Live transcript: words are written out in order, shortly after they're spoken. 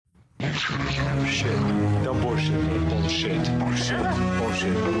Shit. No bullshit. Bullshit. Bullshit.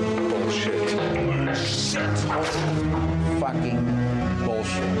 Bullshit. Bullshit. Bullshit. Fucking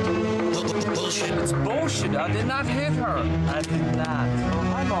bullshit. Bullshit. It's bullshit. I did not hit her. I did not. Oh,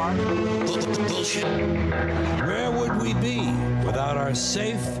 hi, Mark. Bullshit. Where would we be without our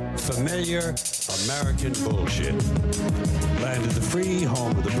safe, familiar American bullshit? Land of the free,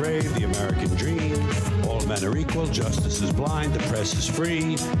 home of the brave, the American dream. All men are equal, justice is blind, the press is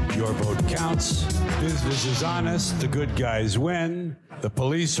free, your vote counts. Business is honest, the good guys win. The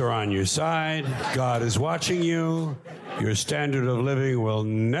police are on your side, God is watching you. Your standard of living will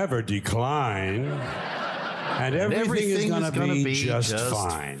never decline. And everything is going to be just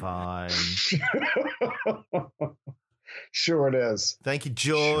fine. Sure it is. Thank you,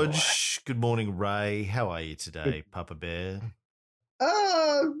 George. Sure. Good morning, Ray. How are you today, Papa Bear?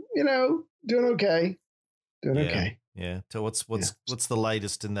 Doing okay. Okay. Yeah. So what's the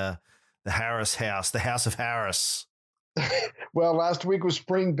latest in the Harris house, the House of Harris? Well, last week was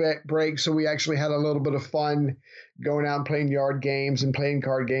spring break, so we actually had a little bit of fun going out and playing yard games and playing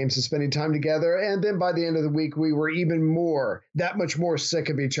card games and spending time together. And then by the end of the week, we were that much more sick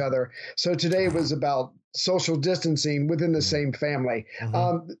of each other. So today was about social distancing within the same family.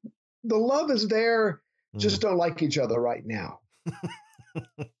 Mm-hmm. The love is there, just don't like each other right now.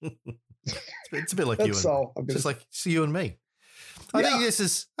 It's a bit like you and just like you and me. I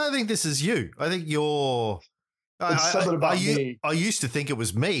think this is you. I think you're. It's something about me. I used to think it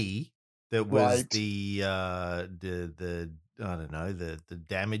was me that was the I don't know, the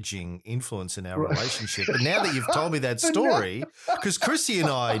damaging influence in our relationship. But now that you've told me that story, because Chrissy and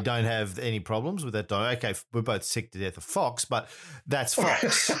I don't have any problems with that dog. Okay, we're both sick to death of Fox, but that's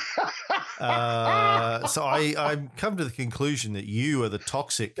Fox. So I'm come to the conclusion that you are the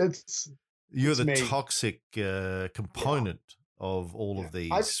toxic. You're the toxic component of all of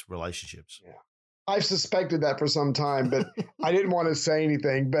these relationships. Yeah. I've suspected that for some time, but I didn't want to say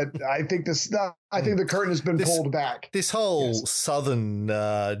anything. But I think the curtain has been pulled back. This whole Southern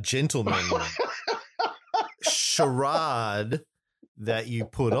gentleman charade that you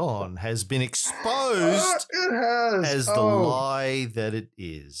put on has been exposed as the lie that it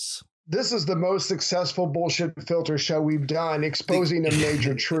is. This is the most successful bullshit filter show we've done, exposing a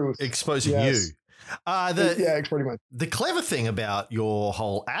major truth. Exposing you. Pretty much. The clever thing about your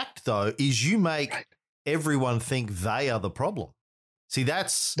whole act, though, is you make everyone think they are the problem. See,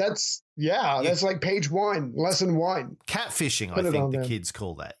 that's like page 1, lesson 1. Catfishing, I think the kids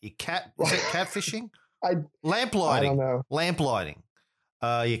call that. Is it catfishing? Lamplighting. I don't know. Lamplighting.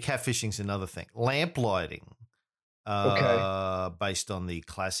 Catfishing's another thing. Lamplighting. Based on the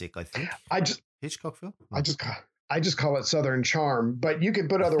classic, I think. Hitchcock film. I just call it Southern charm, but you can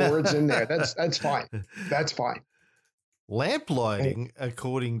put other words in there. That's fine. That's fine. Lamplighting,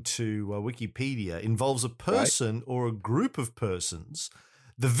 according to Wikipedia, involves a person or a group of persons,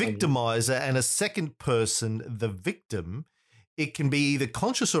 the victimizer, and a second person, the victim. It can be either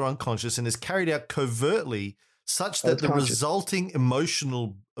conscious or unconscious and is carried out covertly such that the resulting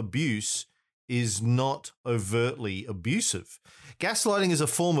emotional abuse is not overtly abusive. Gaslighting is a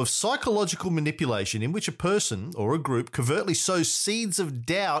form of psychological manipulation in which a person or a group covertly sows seeds of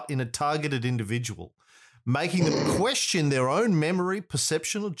doubt in a targeted individual, making them question their own memory,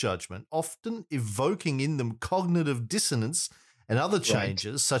 perception, or judgment, often evoking in them cognitive dissonance and other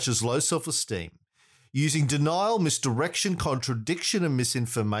changes such as low self-esteem. Using denial, misdirection, contradiction, and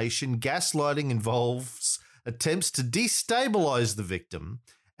misinformation, gaslighting involves attempts to destabilize the victim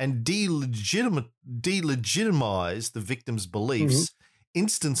and delegitimize the victim's beliefs. Mm-hmm.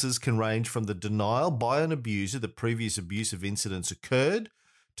 Instances can range from the denial by an abuser that previous abusive incidents occurred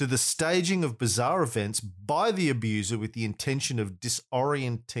to the staging of bizarre events by the abuser with the intention of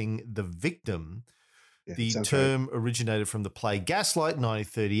disorienting the victim. The term originated from the play Gaslight,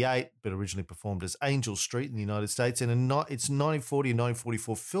 1938, but originally performed as Angel Street in the United States, and its 1940 and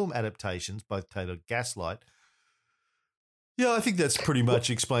 1944 film adaptations, both titled Gaslight. Yeah, I think that's pretty much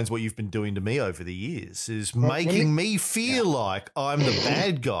explains what you've been doing to me over the years, is making me feel like I'm the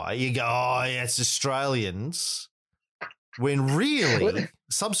bad guy. You go, oh, yeah, it's Australians, when really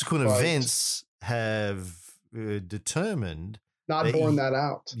subsequent events have determined borne that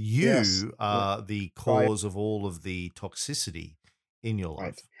out. You are the cause of all of the toxicity in your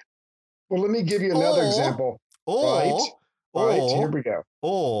life. Well, let me give you another example. Here we go.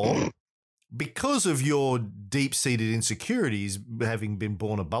 Or because of your deep-seated insecurities, having been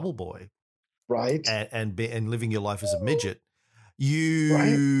born a bubble boy, right, and living your life as a midget,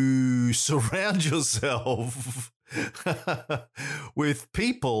 you surround yourself with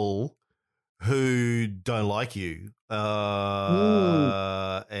people who don't like you,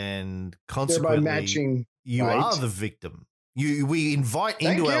 and and consequently, matching, you right? are the victim. We invite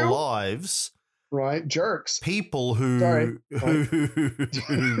into our lives, right, jerks, people who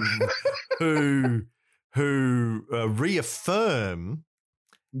reaffirm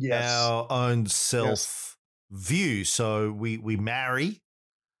our own self view. So we marry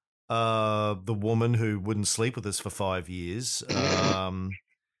the woman who wouldn't sleep with us for 5 years.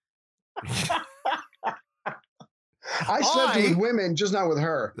 I slept with women, just not with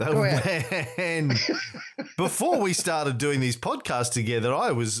her. Go ahead. Before we started doing these podcasts together,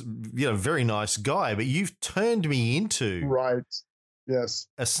 I was, a very nice guy, but you've turned me into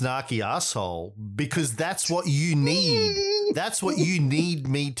a snarky asshole because that's what you need. That's what you need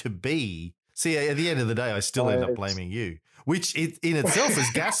me to be. See, at the end of the day, I still end up blaming you, which in itself is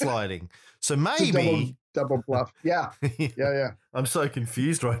gaslighting. So maybe double bluff. Yeah. I'm so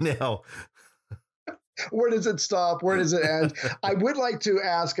confused right now. Where does it stop? Where does it end? I would like to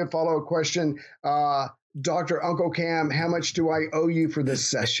ask a follow-up question. Dr. Uncle Cam, how much do I owe you for this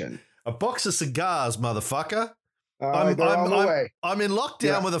session? A box of cigars, motherfucker. I'm on the way. I'm in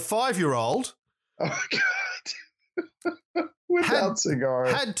lockdown with a 5-year-old. Oh, God. Without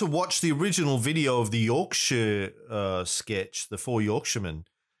cigars. Had to watch the original video of the Yorkshire sketch, The Four Yorkshiremen,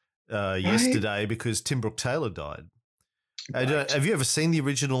 yesterday because Tim Brooke Taylor died. Have you ever seen the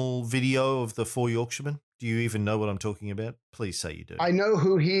original video of The Four Yorkshiremen? Do you even know what I'm talking about? Please say you do. I know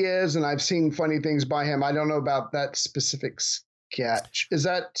who he is, and I've seen funny things by him. I don't know about that specific sketch. Is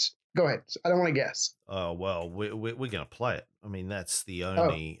that... Go ahead. I don't want to guess. Oh, well, we're going to play it. I mean, that's the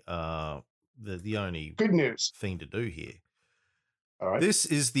only the only good news thing to do here. All right. This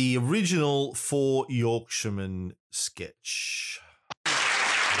is the original Four Yorkshiremen sketch.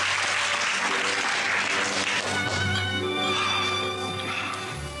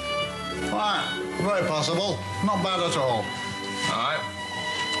 Very possible. Not bad at all. All right.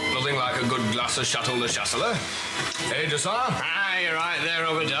 Nothing like a good glass of Chateau de Chasselet. Hey, Dessart? Ah, you're right there,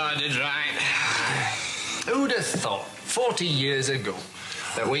 Obadiah did right. Who'd have thought 40 years ago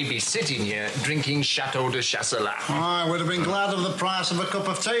that we'd be sitting here drinking Chateau de Chasselet? I would have been glad of the price of a cup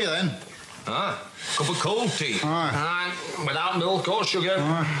of tea then. Ah, cup of cold tea. Without milk or sugar.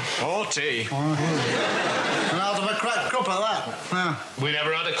 Or tea. And out of a cracked cup of that. We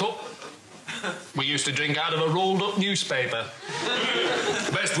never had a cup. We used to drink out of a rolled-up newspaper.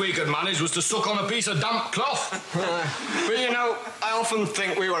 The best we could manage was to suck on a piece of damp cloth. But, I often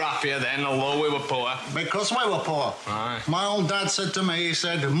think we were happier then, although we were poor. Because we were poor. Aye. My old dad said to me, he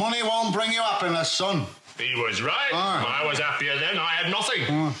said, money won't bring you happiness, son. He was right. I was happier then. I had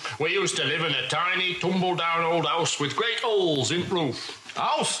nothing. We used to live in a tiny, tumble-down old house with great holes in the roof.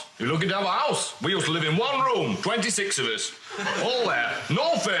 House? You're lucky to have a house. We used to live in one room, 26 of us. All there.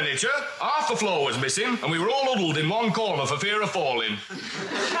 No furniture. Half the floor was missing, and we were all huddled in one corner for fear of falling.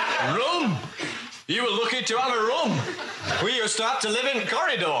 Room? You were lucky to have a room. We used to have to live in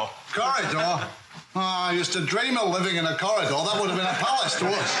corridor. Corridor? I used to dream of living in a corridor. That would have been a palace to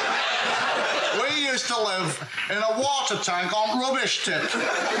us. We used to live in a water tank on rubbish tip.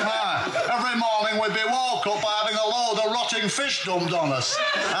 Every morning we'd be woke up by having a load of rotting fish dumped on us.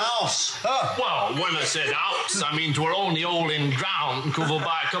 House. Well, when I said house, I mean 'twere only hole in ground covered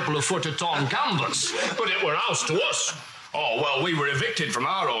by a couple of foot of torn canvas. But it were house to us. Oh, well, we were evicted from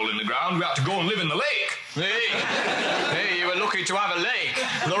our hole in the ground. We had to go and live in the lake. Hey, you were lucky to have a lake.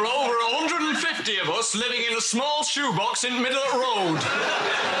 There were over 150 of us living in a small shoebox in the middle of the road.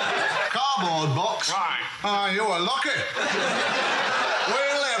 Cardboard box? Right. You were lucky. We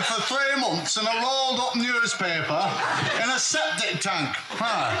lived for 3 months in a rolled-up newspaper in a septic tank.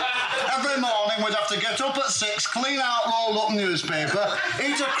 Every morning we'd have to get up at 6, clean out rolled-up newspaper,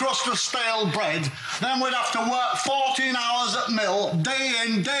 eat a crust of stale bread, then we'd have to work 14 hours at mill, day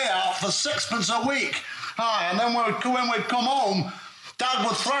in, day out, for 6pence a week. And then when we'd come home, Dad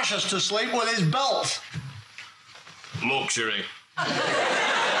would thrash us to sleep with his belt. Luxury.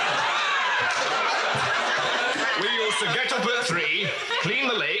 We used to get up at 3, clean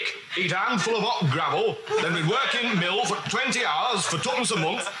the lake, eat a handful of hot gravel, then we'd work in mill for 20 hours for 2pence a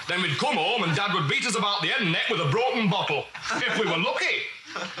month, then we'd come home and Dad would beat us about the head and neck with a broken bottle. If we were lucky.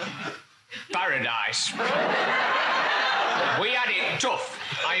 Paradise. We had it tough.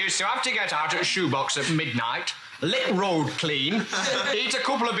 I used to have to get out at shoebox at midnight, lick road clean, eat a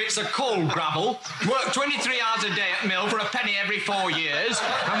couple of bits of cold gravel, work 23 hours a day at mill for a penny every 4 years,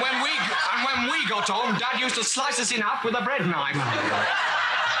 and when we got home, Dad used to slice us in half with a bread knife.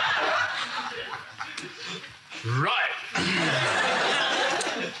 Right.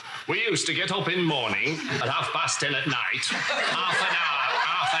 We used to get up in morning at 10:30 at night, half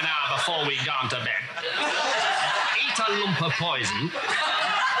an hour before we'd gone to bed. Eat a lump of poison,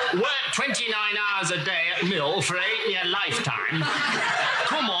 work work 29 hours a day at mill for 8-year lifetime,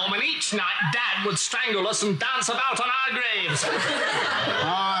 come home and each night Dad would strangle us and dance about on our graves.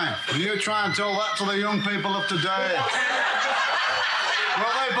 Aye, you try and tell that to the young people of today.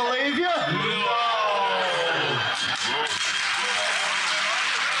 Will they believe you? No.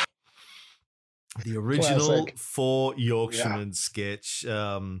 The original Classic. Four Yorkshiremen sketch.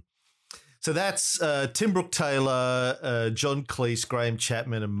 So that's Tim Brooke Taylor, John Cleese, Graham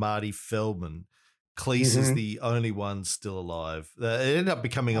Chapman, and Marty Feldman. Cleese is the only one still alive. It ended up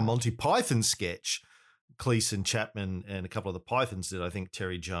becoming a Monty Python sketch. Cleese and Chapman and a couple of the Pythons did. I think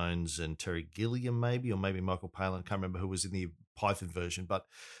Terry Jones and Terry Gilliam maybe, or maybe Michael Palin. Can't remember who was in the Python version, but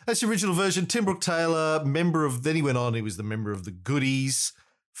that's the original version. Tim Brooke Taylor, then he went on, he was the member of the Goodies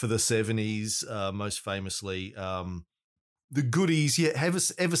for the 70s, most famously. The Goodies, yeah. Have you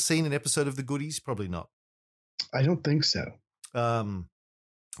ever seen an episode of The Goodies? Probably not. I don't think so.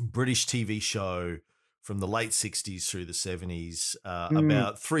 British TV show from the late 60s through the 70s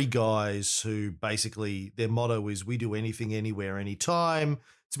about three guys who basically their motto is we do anything, anywhere, anytime.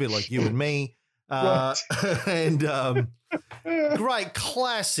 It's a bit like you and me. And great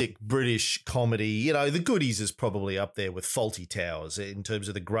classic British comedy. You know, The Goodies is probably up there with Fawlty Towers in terms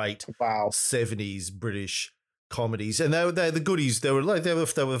of the great 70s British comedies. And they were the Goodies. They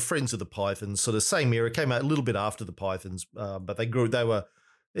were friends of the Pythons, sort of same era. Came out a little bit after the Pythons, but they were.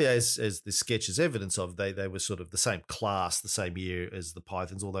 Yeah, as the sketch is evidence of, they were sort of the same class, the same year as the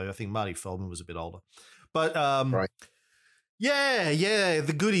Pythons, although I think Marty Feldman was a bit older. But right. Yeah,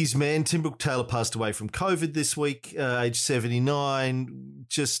 the Goodies, man. Tim Brooke Taylor passed away from COVID this week, age 79.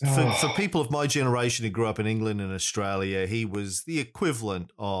 Just for people of my generation who grew up in England and Australia, he was the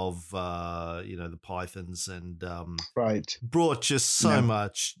equivalent of the Pythons, and brought just so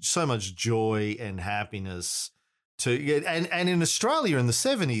much joy and happiness. And in Australia in the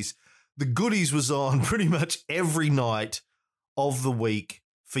 70s, The Goodies was on pretty much every night of the week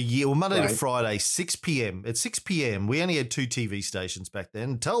for Monday to Friday, 6 p.m. At 6 p.m., we only had 2 TV stations back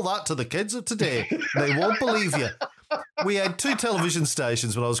then. Tell that to the kids of today. They won't believe you. We had 2 television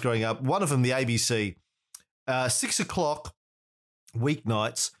stations when I was growing up. One of them, the ABC, 6 o'clock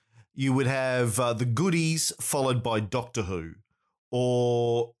weeknights, you would have The Goodies followed by Doctor Who.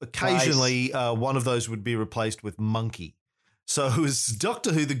 Or occasionally one of those would be replaced with Monkey. So it was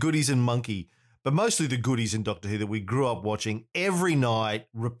Doctor Who, The Goodies, and Monkey, but mostly The Goodies and Doctor Who that we grew up watching every night,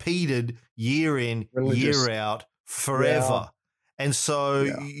 repeated year in, year out, forever. Yeah. And so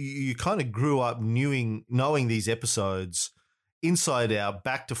you kind of grew up knowing these episodes inside out,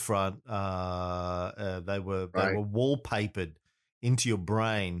 back to front. They were wallpapered into your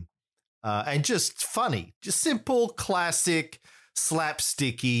brain, and just funny, just simple, classic,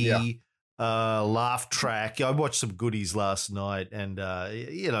 slapsticky, laugh track. I watched some Goodies last night, and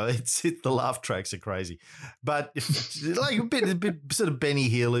the laugh tracks are crazy, but like a bit sort of Benny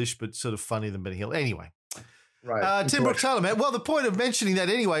Hill-ish, but sort of funnier than Benny Hill. Anyway, right. Tim Brooke Taylor, man. Well, the point of mentioning that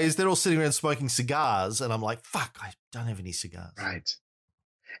anyway is they're all sitting around smoking cigars, and I'm like, fuck, I don't have any cigars. Right.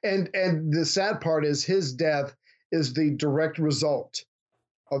 And the sad part is his death is the direct result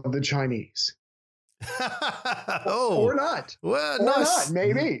of the Chinese. Or not. Well, or nice. Not,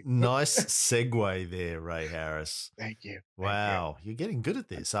 maybe. Nice segue there, Ray Harris. Thank you. Wow. You're getting good at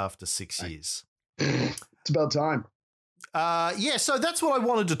this after 6 years. It's about time. So that's what I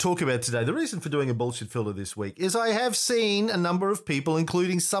wanted to talk about today. The reason for doing a bullshit filter this week is I have seen a number of people,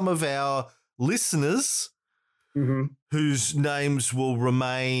 including some of our listeners, whose names will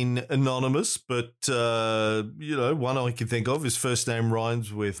remain anonymous, but, one I can think of, his first name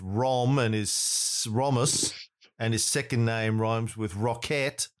rhymes with Rom and his Romus, and his second name rhymes with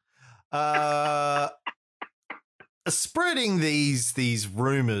Rocket, spreading these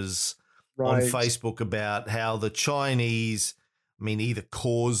rumors on Facebook about how the Chinese, either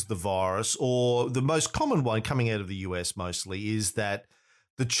caused the virus, or the most common one coming out of the US mostly is that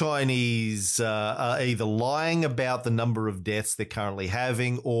the Chinese are either lying about the number of deaths they're currently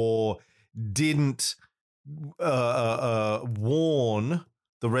having, or didn't warn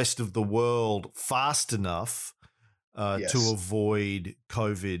the rest of the world fast enough to avoid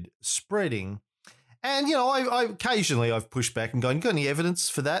COVID spreading. And, I occasionally I've pushed back and gone, got any evidence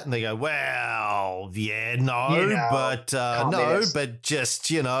for that? And they go, well, but just,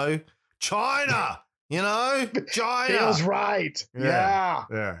 China. China. Feels right.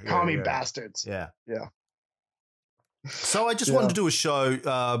 Yeah. Commie bastards. Yeah. So I just wanted to do a show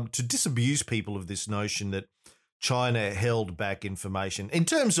to disabuse people of this notion that China held back information in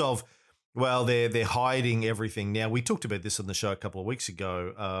terms of, well, they're hiding everything now. We talked about this on the show a couple of weeks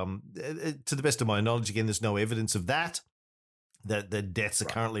ago. To the best of my knowledge, again, there's no evidence of that the deaths are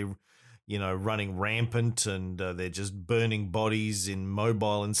currently running rampant, and they're just burning bodies in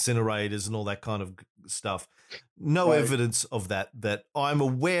mobile incinerators and all that kind of stuff. No evidence of that I'm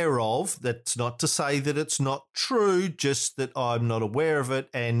aware of. That's not to say that it's not true, just that I'm not aware of it.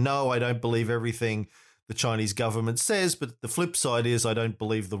 And no, I don't believe everything the Chinese government says, but the flip side is I don't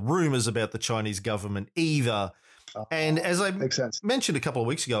believe the rumors about the Chinese government either. And as I mentioned a couple of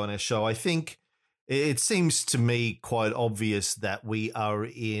weeks ago on our show, I think it seems to me quite obvious that we are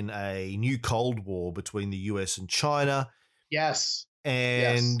in a new Cold War between the US and China. Yes.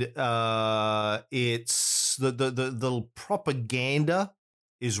 And it's the propaganda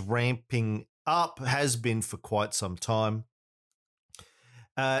is ramping up, has been for quite some time.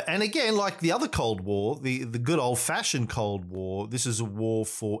 And again, like the other Cold War, the good old-fashioned Cold War, this is a war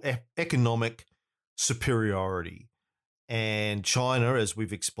for economic superiority. And China, as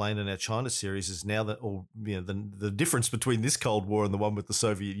we've explained in our China series, is now the difference between this Cold War and the one with the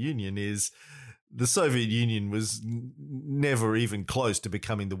Soviet Union is the Soviet Union was never even close to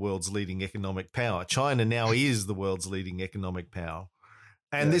becoming the world's leading economic power. China now is the world's leading economic power.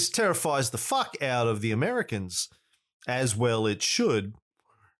 And this terrifies the fuck out of the Americans, as well it should,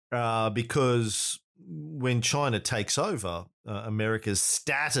 because when China takes over, America's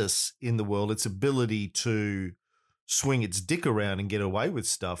status in the world, its ability to swing its dick around and get away with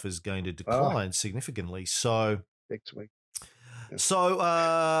stuff is going to decline significantly. So, big swing.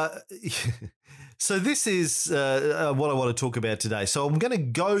 Yeah. So this is what I want to talk about today. So I'm going to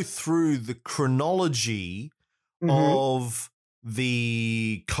go through the chronology of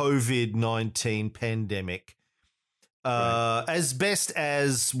the COVID-19 pandemic as best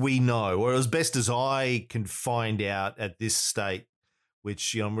as we know, or as best as I can find out at this state,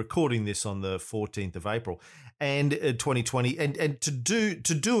 which I'm recording this on the 14th of April and 2020, and to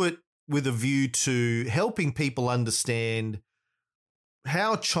do it with a view to helping people understand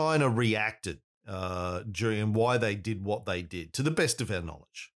how China reacted during and why they did what they did, to the best of our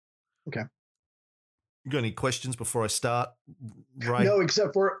knowledge. Okay. You got any questions before I start, Ray? No,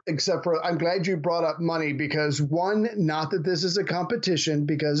 except for I'm glad you brought up money, because one, not that this is a competition,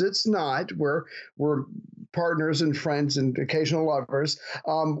 because it's not. We're partners and friends and occasional lovers.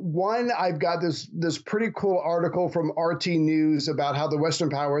 One, I've got this pretty cool article from RT News about how the Western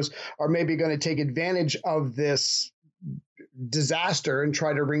powers are maybe going to take advantage of this disaster and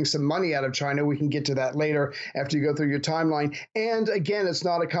try to wring some money out of China. We can get to that later after you go through your timeline. And again, it's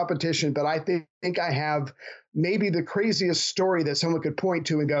not a competition, but I think I have maybe the craziest story that someone could point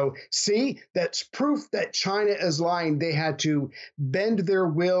to and go, see, that's proof that China is lying. They had to bend their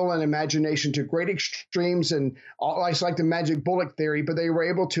will and imagination to great extremes, and it's like the magic bullet theory, but they were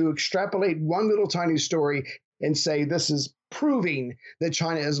able to extrapolate one little tiny story and say, this is proving that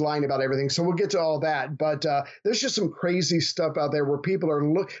China is lying about everything. So we'll get to all that. But there's just some crazy stuff out there where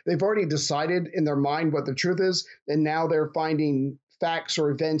people they've already decided in their mind what the truth is, and now they're finding facts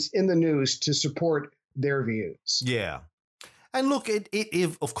or events in the news to support their views. Yeah. And look, it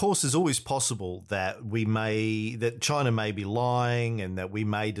of course is always possible that that China may be lying and that we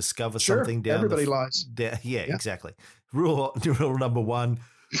may discover something down. Everybody lies. Yeah, exactly. Rule number one,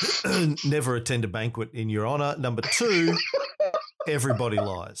 never attend a banquet in your honor. Number two, everybody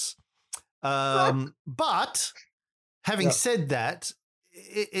lies. But having said that,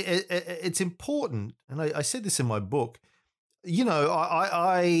 it's important, and I said this in my book,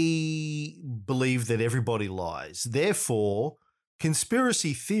 I believe that everybody lies. Therefore,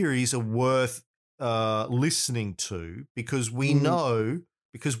 conspiracy theories are worth listening to, because we know,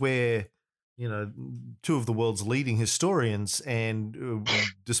 because we're two of the world's leading historians, and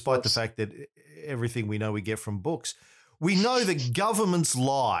despite the fact that everything we know we get from books, we know that governments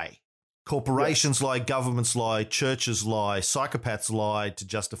lie, corporations lie, governments lie, churches lie, psychopaths lie to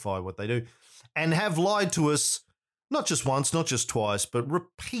justify what they do, and have lied to us not just once, not just twice, but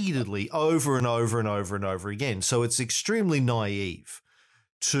repeatedly over and over and over and over again. So it's extremely naive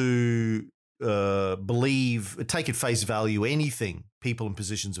to take at face value anything people in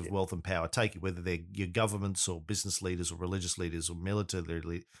positions of wealth and power take it, whether they're your governments or business leaders or religious leaders or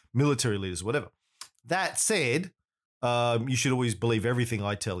military leaders, whatever. That said, you should always believe everything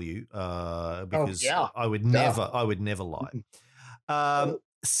I tell you, because I would never lie.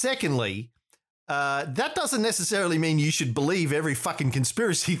 Secondly, that doesn't necessarily mean you should believe every fucking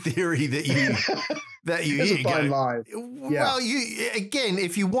conspiracy theory that you hear. Well,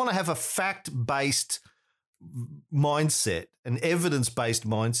 if you want to have a fact-based mindset, an evidence-based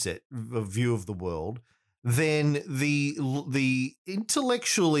mindset of view of the world, then the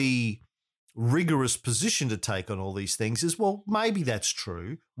intellectually rigorous position to take on all these things is, well, maybe that's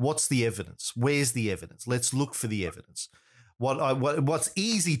true. What's the evidence? Where's the evidence? Let's look for the evidence. What's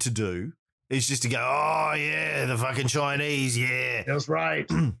easy to do is just to go, oh yeah, the fucking Chinese, yeah. That's right.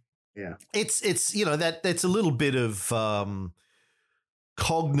 Yeah. It's that's a little bit of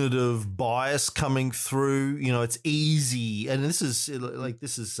cognitive bias coming through. It's easy, and this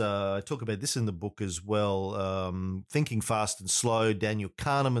is I talk about this in the book as well. Thinking Fast and Slow, Daniel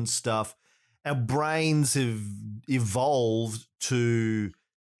Kahneman stuff. Our brains have evolved to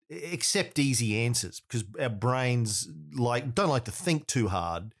accept easy answers because our brains don't like to think too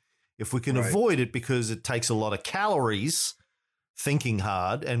hard. If we can avoid it, because it takes a lot of calories thinking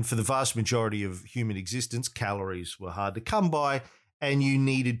hard, and for the vast majority of human existence, calories were hard to come by, and you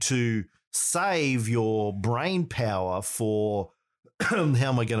needed to save your brain power for how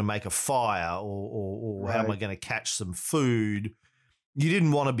am I going to make a fire or how am I going to catch some food. You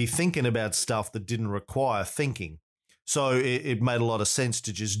didn't want to be thinking about stuff that didn't require thinking. So it made a lot of sense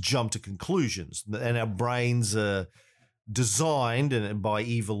to just jump to conclusions. And our brains are designed and by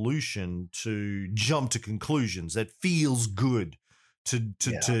evolution to jump to conclusions. That feels good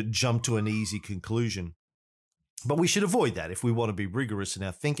to jump to an easy conclusion. But we should avoid that. If we want to be rigorous in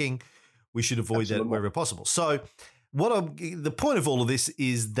our thinking, we should avoid that wherever possible. So the point of all of this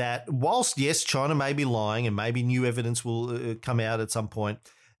is that whilst, yes, China may be lying and maybe new evidence will come out at some point,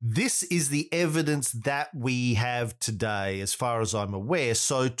 this is the evidence that we have today, as far as I'm aware.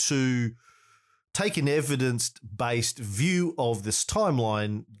 So to take an evidence-based view of this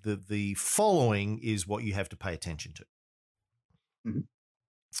timeline, the following is what you have to pay attention to. Mm-hmm.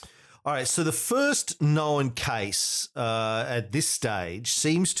 All right, so the first known case at this stage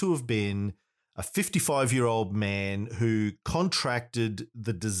seems to have been a 55-year-old man who contracted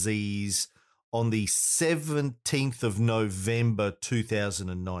the disease on the 17th of November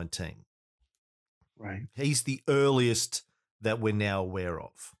 2019. Right. He's the earliest that we're now aware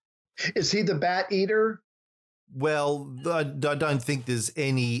of. Is he the bat eater? Well, I don't think there's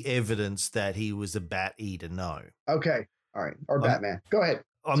any evidence that he was a bat eater, no. Okay. All right. Or Batman. Go ahead.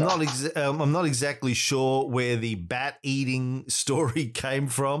 I'm not exactly sure where the bat eating story came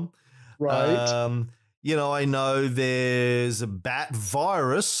from. Right. I know there's a bat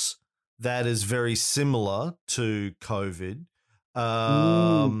virus that is very similar to COVID.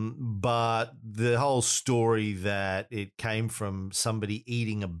 But the whole story that it came from somebody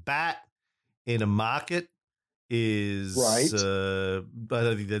eating a bat in a market is right. I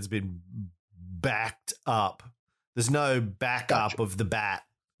don't think that's been backed up. There's no backup of the bat.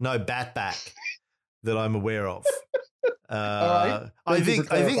 No bat back that I'm aware of. All right. I think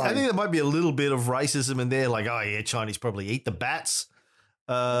there might be a little bit of racism in there, like, oh yeah, Chinese probably eat the bats.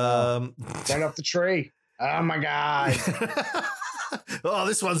 Right off the tree. Oh my God. Oh,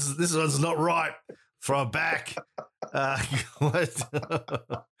 this one's not right for a back. What?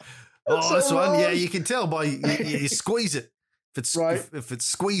 Oh, this one, yeah, you can tell by you squeeze it. If it's right. if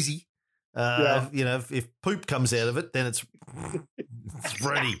it's squeezy, if poop comes out of it, then it's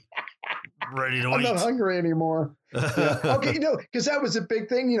ready to I'm eat. not hungry anymore. Yeah. Okay, because that was a big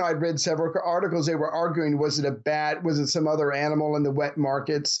thing. I'd read several articles. They were arguing, was it a bat? Was it some other animal in the wet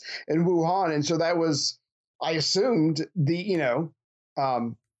markets in Wuhan? And so that was, I assumed, a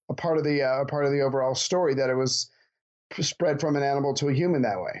part of the overall story, that it was spread from an animal to a human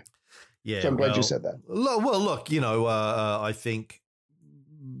that way. Yeah, so I'm glad you said that. Well, look, I think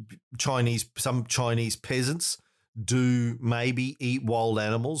some Chinese peasants do maybe eat wild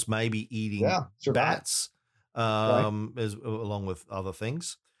animals, maybe eating bats, along with other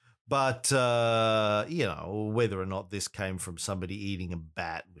things. But, whether or not this came from somebody eating a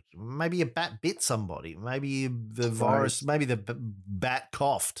bat, maybe a bat bit somebody, maybe the virus, maybe the bat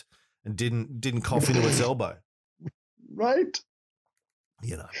coughed and didn't cough into its elbow. Right.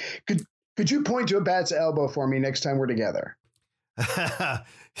 Could you point to a bat's elbow for me next time we're together?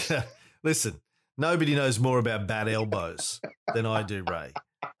 Listen, nobody knows more about bat elbows than I do, Ray.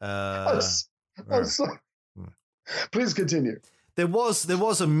 Sorry. Please continue. There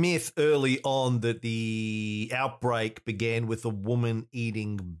was a myth early on that the outbreak began with a woman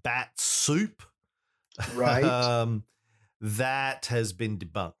eating bat soup. Right. That has been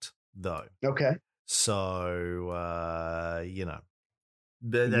debunked, though. Okay. So,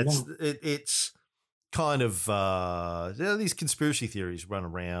 that's it's kind of these conspiracy theories run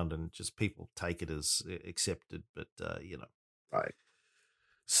around and just people take it as accepted, but Right.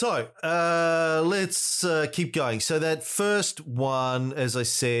 So let's keep going. So that first one, as I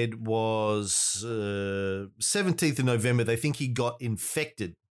said, was 17th of November. They think he got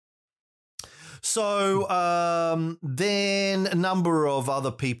infected. So then a number of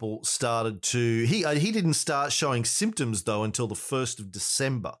other people started to – he didn't start showing symptoms, though, until the 1st of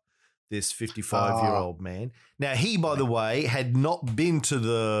December, this 55-year-old man. Now, he, by the way, had not been to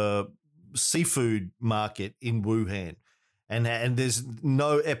the seafood market in Wuhan, and there's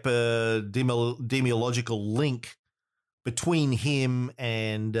no epidemiological link between him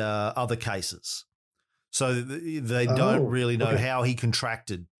and other cases. So they don't really know how he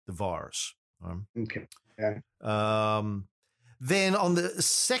contracted the virus. Okay. Yeah. Then on the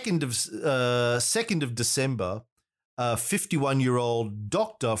 2nd of December, a 51-year-old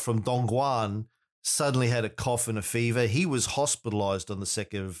doctor from Dongguan suddenly had a cough and a fever. He was hospitalized on the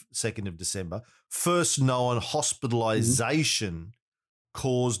 2nd of December. First known hospitalization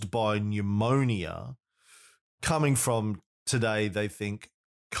caused by pneumonia, coming from today, they think,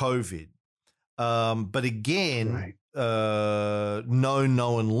 COVID. But again, no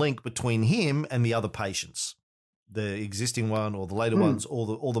known link between him and the other patients, the existing one or the later ones,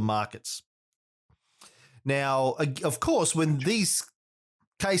 or the markets. Now, of course, when these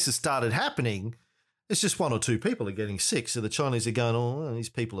cases started happening, it's just one or two people are getting sick. So the Chinese are going, oh, these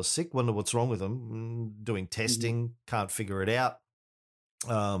people are sick. Wonder what's wrong with them. Doing testing, can't figure it out.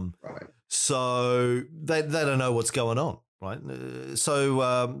 So they don't know what's going on, right?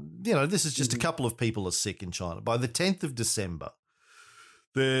 So, this is just a couple of people are sick in China. By the 10th of December,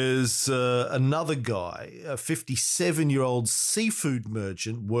 there's another guy, a 57-year-old seafood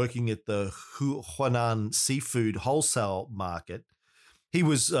merchant working at the Huanan seafood wholesale market. He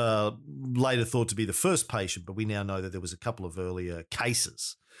was later thought to be the first patient, but we now know that there was a couple of earlier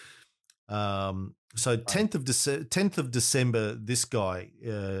cases. So 10th of December, this guy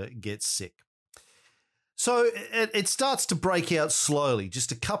gets sick. So it starts to break out slowly,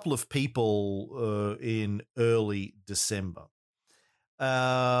 just a couple of people in early December.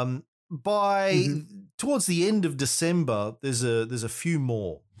 Towards the end of December, there's a few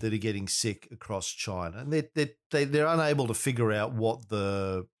more that are getting sick across China, and they're unable to figure out what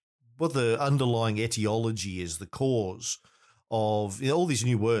the underlying etiology is, the cause of all these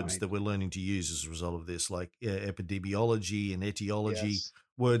new words that we're learning to use as a result of this, like epidemiology and etiology,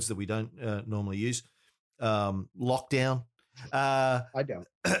 words that we don't normally use. Lockdown. I don't.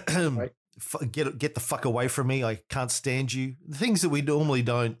 Right. Get the fuck away from me. I can't stand you. The things that we normally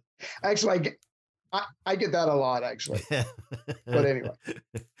don't. Actually, I get that a lot, actually. But anyway.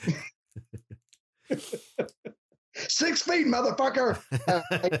 6 feet, motherfucker.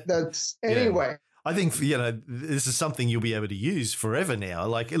 Anyway. I think, this is something you'll be able to use forever now.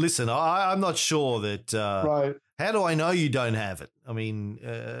 Like, listen, I'm not sure that. Right. How do I know you don't have it? I mean,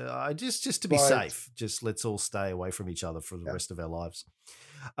 just to be safe, just let's all stay away from each other for the rest of our lives.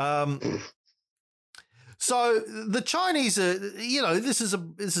 So the Chinese are, this is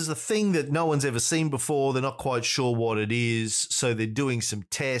a thing that no one's ever seen before. They're not quite sure what it is. So they're doing some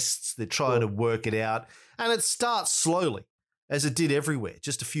tests. They're trying to work it out. And it starts slowly, as it did everywhere.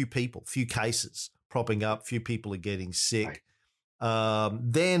 Just a few people, few cases propping up. Few people are getting sick.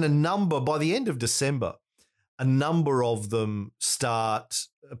 Then by the end of December, a number of them start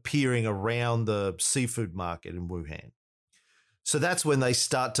appearing around the seafood market in Wuhan. So that's when they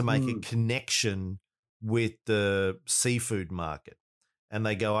start to make a connection with the seafood market. And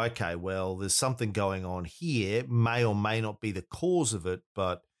they go, okay, well, there's something going on here, may or may not be the cause of it,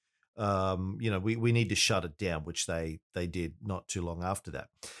 but, we need to shut it down, which they did not too long after that.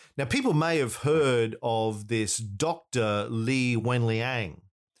 Now, people may have heard of this Dr. Li Wenliang,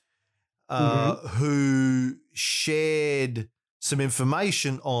 who shared some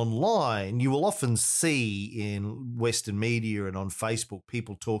information online. You will often see in Western media and on Facebook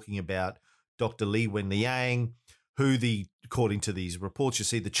people talking about Dr. Li Wenliang, who according to these reports, you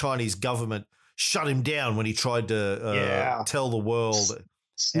see the Chinese government shut him down when he tried to tell the world.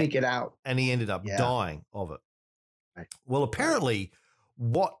 Sneak it out. And he ended up dying of it. Right. Well, apparently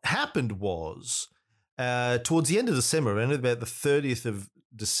what happened was towards the end of December, around about the 30th of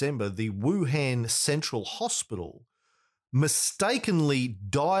December, the Wuhan Central Hospital mistakenly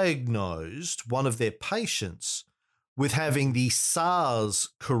diagnosed one of their patients with having the SARS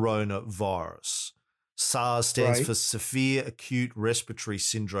coronavirus. SARS stands for Severe Acute Respiratory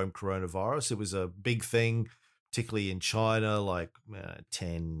Syndrome Coronavirus. It was a big thing, particularly in China, like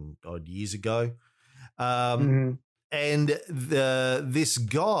 10 odd years ago. And this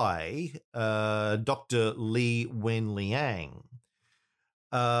guy, Dr. Li Wenliang,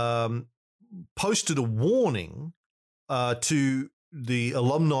 posted a warning to the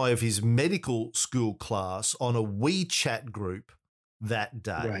alumni of his medical school class on a WeChat group that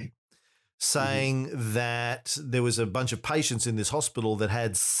day, saying that there was a bunch of patients in this hospital that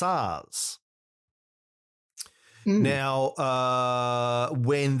had SARS. Now,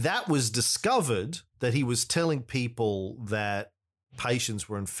 when that was discovered, that he was telling people that patients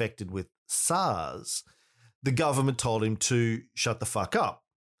were infected with SARS, the government told him to shut the fuck up.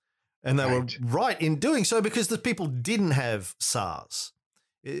 And they were right in doing so because the people didn't have SARS.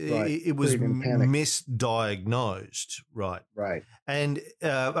 It was misdiagnosed, right? Right. And,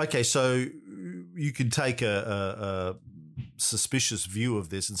 okay, so you could take a suspicious view of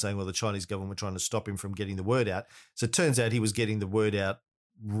this and saying, well, the Chinese government were trying to stop him from getting the word out. So it turns out he was getting the word out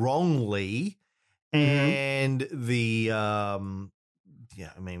wrongly. And the other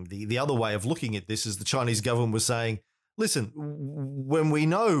way of looking at this is the Chinese government was saying, listen, when we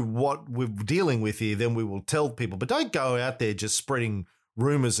know what we're dealing with here, then we will tell people. But don't go out there just spreading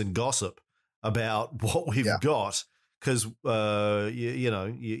rumors and gossip about what we've got because,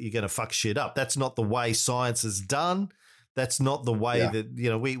 you're going to fuck shit up. That's not the way science is done. That's not the way that,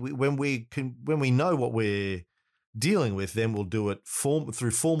 when we know what we're dealing with, then we'll do it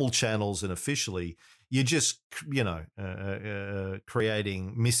through formal channels and officially. You're just,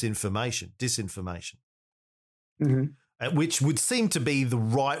 creating misinformation, disinformation. Which would seem to be the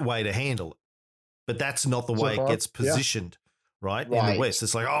right way to handle it. But that's not the way it gets positioned, right? In the West.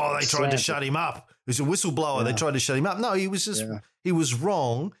 It's like, oh, they tried to shut him up. It was a whistleblower. They tried to shut him up. No, he was just he was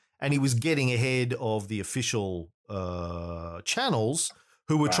wrong, and he was getting ahead of the official channels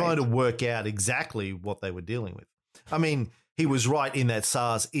who were trying to work out exactly what they were dealing with. I mean, he was right in that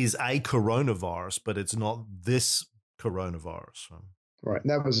SARS is a coronavirus, but it's not this coronavirus. Right.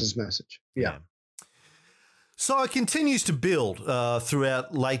 That was his message. Yeah. So it continues to build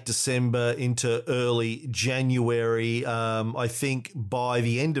throughout late December into early January. I think by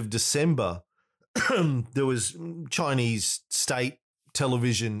the end of December, there was Chinese state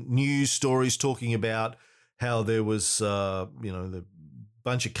television news stories talking about how there was, the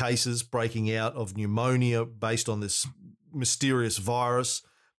bunch of cases breaking out of pneumonia based on this mysterious virus.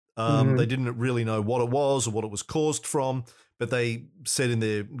 They didn't really know what it was or what it was caused from, but they said in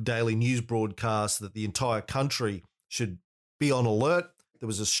their daily news broadcast that the entire country should be on alert. There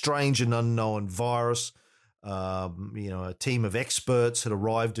was a strange and unknown virus. A team of experts had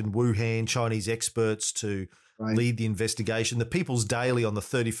arrived in Wuhan, Chinese experts, to lead the investigation. The People's Daily on the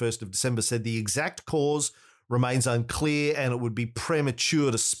 31st of December said the exact cause remains unclear and it would be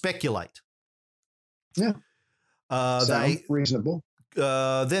premature to speculate. Yeah. Sounds reasonable.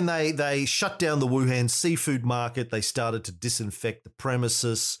 Then they shut down the Wuhan seafood market. They started to disinfect the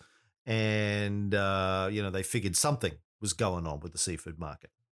premises and, they figured something was going on with the seafood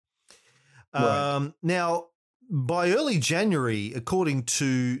market. Now, by early January, according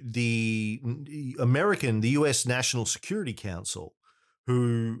to the U.S. National Security Council,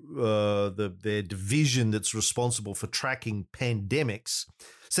 who their division that's responsible for tracking pandemics,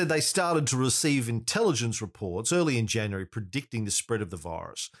 said they started to receive intelligence reports early in January predicting the spread of the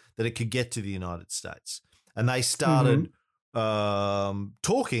virus, that it could get to the United States. And they started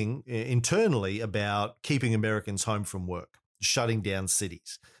talking internally about keeping Americans home from work, shutting down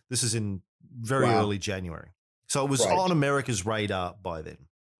cities. This is in very early January. So it was on America's radar by then.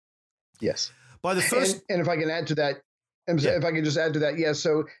 Yes. By the first, and if I can add to that, if I could just add to that,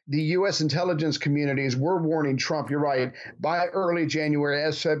 so the U.S. intelligence communities were warning Trump, you're right, by early January,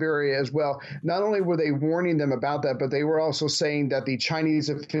 as February as well. Not only were they warning them about that, but they were also saying that the Chinese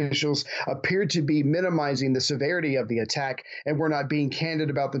officials appeared to be minimizing the severity of the attack and were not being candid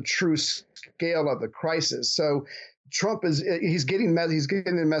about the true scale of the crisis. So Trump he's getting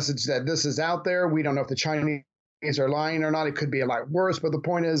the message that this is out there. We don't know if the Chinese are lying or not. It could be a lot worse, but the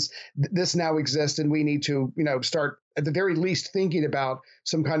point is this now exists and we need to, start at the very least thinking about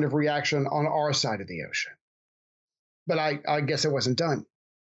some kind of reaction on our side of the ocean. But I guess it wasn't done.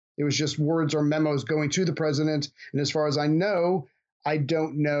 It was just words or memos going to the president. And as far as I know, I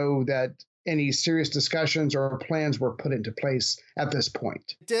don't know that any serious discussions or plans were put into place at this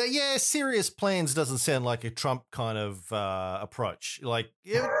point. Serious plans doesn't sound like a Trump kind of approach.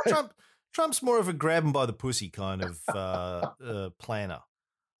 Trump's more of a grab him by the pussy kind of planner.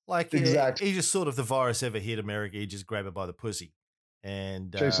 Exactly. He just sort of, the virus ever hit America, he just grab it by the pussy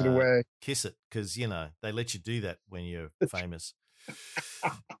and chase it away, kiss it, because they let you do that when you're famous.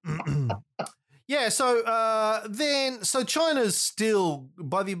 So China's still,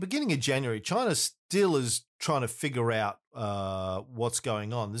 by the beginning of January, China still is trying to figure out what's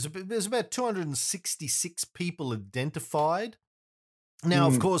going on. There's about 266 people identified. Now,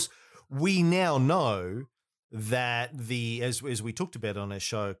 of course, we now know that as we talked about on our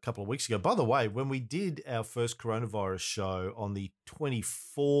show a couple of weeks ago. By the way, when we did our first coronavirus show on the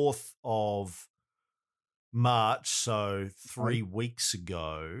 24th of March, so 3 weeks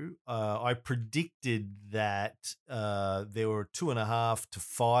ago, I predicted that there were 2.5 to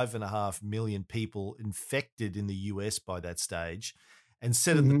 5.5 million people infected in the US by that stage, and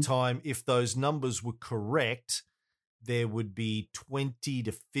said at the time, if those numbers were correct, there would be 20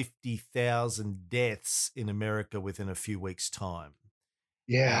 to 50,000 deaths in America within a few weeks' time.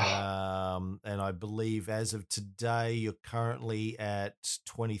 Yeah. And I believe as of today, you're currently at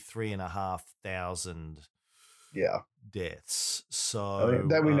 23,500 deaths. So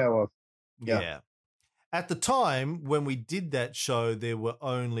that we know of. Yeah. At the time when we did that show, there were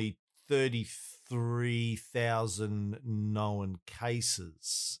only 33,000 known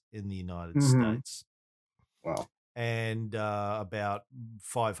cases in the United States. Wow. And about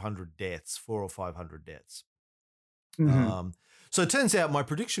 500 deaths, 400 or 500 deaths. So it turns out my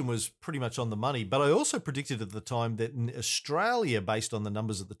prediction was pretty much on the money, but I also predicted at the time that in Australia, based on the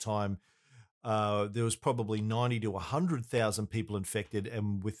numbers at the time, there was probably 90 to 100,000 people infected,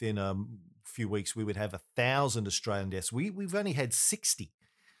 and within a few weeks we would have 1,000 Australian deaths. We've only had 60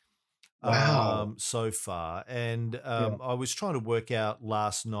 so far, and I was trying to work out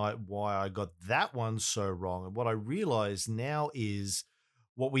last night why I got that one so wrong. And what I realize now is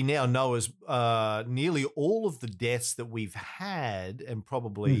what we now know is nearly all of the deaths that we've had and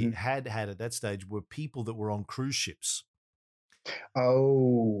probably had at that stage were people that were on cruise ships.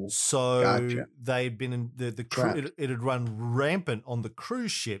 Oh, so gotcha. they'd been in the cruise. It had run rampant on the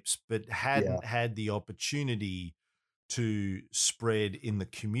cruise ships, but hadn't had the opportunity to spread in the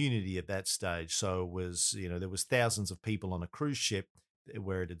community at that stage. So it was, there was thousands of people on a cruise ship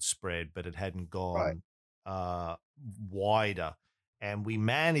where it had spread, but it hadn't gone wider. And we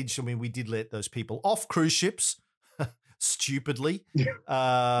managed. I mean, we did let those people off cruise ships. Stupidly,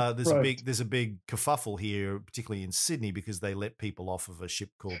 there's a big kerfuffle here, particularly in Sydney, because they let people off of a ship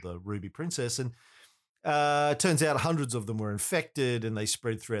called the Ruby Princess, and it turns out hundreds of them were infected, and they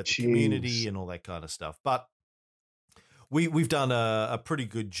spread throughout the community and all that kind of stuff. But we've done a pretty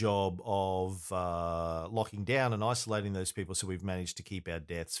good job of locking down and isolating those people, so we've managed to keep our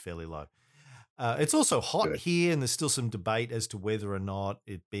deaths fairly low. It's also hot here, and there's still some debate as to whether or not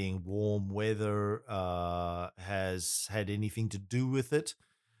it being warm weather has had anything to do with it.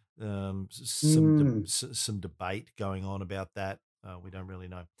 Some debate going on about that. We don't really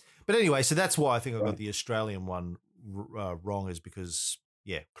know. But anyway, so that's why I think I got the Australian one wrong, is because,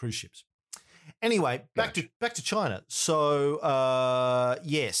 cruise ships. Anyway, back to China. So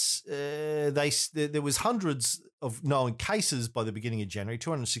yes, there was hundreds of known cases by the beginning of January,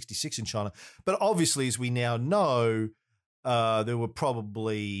 266 in China. But obviously, as we now know, there were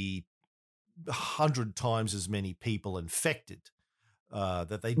probably 100 times as many people infected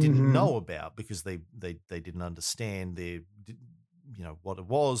that they didn't know about, because they didn't understand what it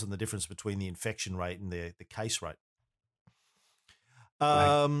was and the difference between the infection rate and the case rate.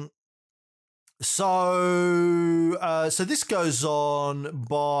 So this goes on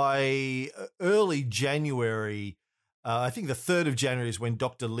by early January. I think the 3rd of January is when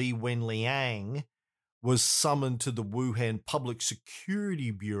Dr. Li Wenliang was summoned to the Wuhan Public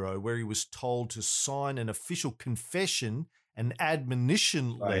Security Bureau, where he was told to sign an official confession and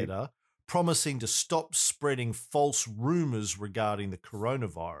admonition letter promising to stop spreading false rumors regarding the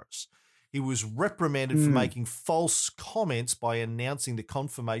coronavirus. He was reprimanded for making false comments by announcing the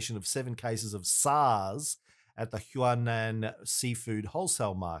confirmation of 7 cases of SARS at the Huanan seafood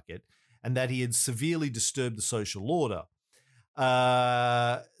wholesale market, and that he had severely disturbed the social order.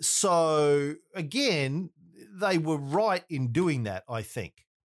 So again, they were right in doing that, I think,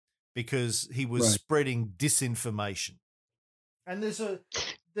 because he was spreading disinformation. And there's a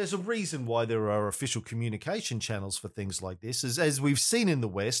reason why there are official communication channels for things like this, as we've seen in the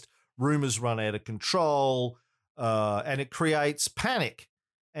West. Rumors run out of control, and it creates panic.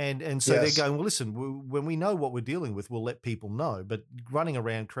 And so they're going, well, listen, when we know what we're dealing with, we'll let people know. But running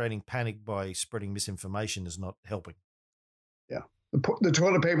around creating panic by spreading misinformation is not helping. Yeah. The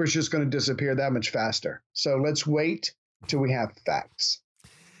toilet paper is just going to disappear that much faster. So let's wait till we have facts.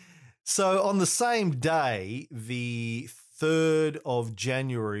 So on the same day, the 3rd of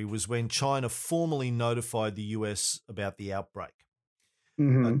January, was when China formally notified the US about the outbreak.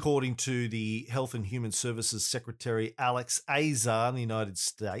 According to the Health and Human Services Secretary Alex Azar in the United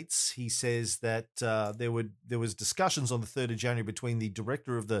States, he says that there was discussions on the 3rd of January between the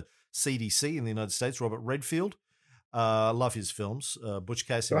director of the CDC in the United States, Robert Redfield. Love his films, Butch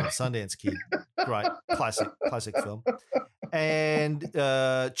Cassidy and the Sundance Kid, great classic film, and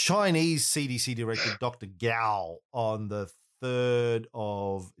Chinese CDC director Dr. Gao on the 3rd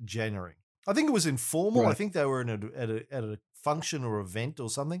of January. I think it was informal. I think they were at a function or event or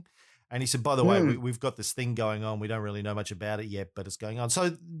something. And he said, by the way, we've got this thing going on. We don't really know much about it yet, but it's going on.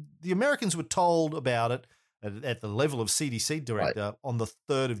 So the Americans were told about it at the level of CDC director on the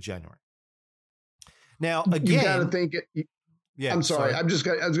 3rd of January. Now, again, you got to think. I'm sorry. I was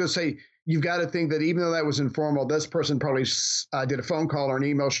going to say, you've got to think that even though that was informal, this person probably did a phone call or an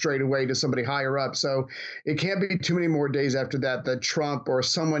email straight away to somebody higher up. So it can't be too many more days after that Trump or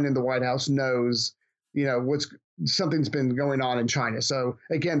someone in the White House knows, something's been going on in China. So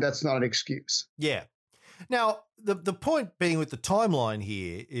again, that's not an excuse. Yeah. Now, the point being with the timeline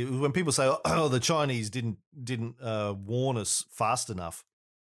here, when people say, "Oh, the Chinese didn't warn us fast enough,"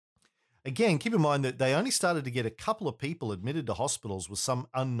 again, keep in mind that they only started to get a couple of people admitted to hospitals with some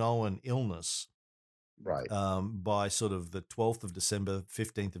unknown illness, right? By sort of the 12th of December,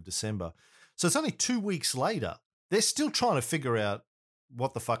 15th of December. So it's only 2 weeks later. They're still trying to figure out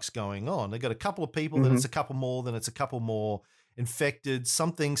what the fuck's going on. They got a couple of people, then it's a couple more, then it's a couple more infected,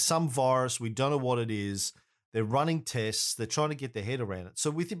 some virus, we don't know what it is. They're running tests. They're trying to get their head around it.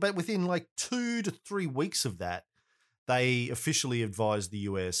 So within like 2 to 3 weeks of that, they officially advised the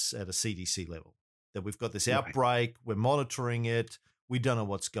US at a CDC level that we've got this outbreak, we're monitoring it, we don't know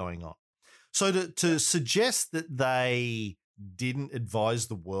what's going on. So to suggest that they didn't advise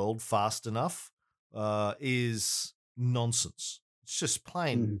the world fast enough is nonsense. It's just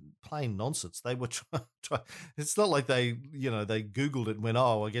plain nonsense. They were trying. It's not like they Googled it and went,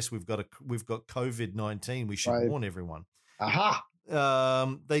 "Oh, I guess we've got COVID-19. We should warn everyone." Aha.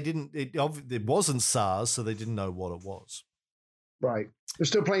 They didn't. It wasn't SARS, so they didn't know what it was. Right. They're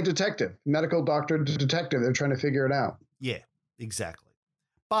still playing detective, medical doctor detective. They're trying to figure it out. Yeah, exactly.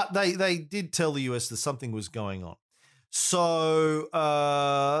 But they did tell the US that something was going on. So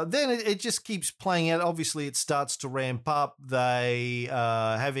then it just keeps playing out. Obviously, it starts to ramp up. They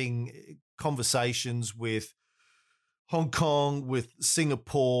having conversations with Hong Kong, with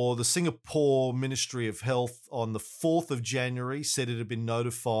Singapore. The Singapore Ministry of Health on the 4th of January said it had been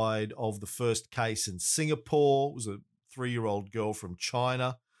notified of the first case in Singapore. It was a 3-year-old girl from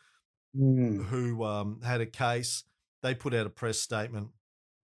China who had a case. They put out a press statement.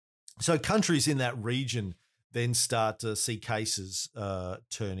 So countries in that region then start to see cases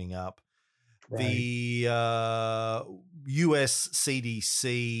turning up. Right. The US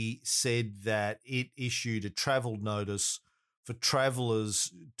CDC said that it issued a travel notice for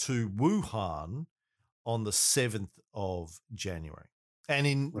travelers to Wuhan on the 7th of January.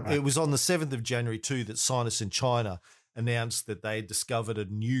 And it was on the 7th of January, too, that scientists in China announced that they had discovered a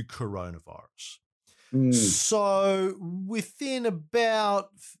new coronavirus. So within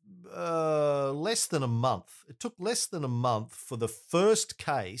about less than a month, it took less than a month for the first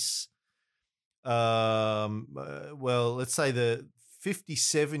case. Let's say the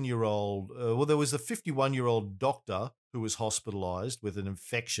 57-year-old. There was a 51-year-old doctor who was hospitalized with an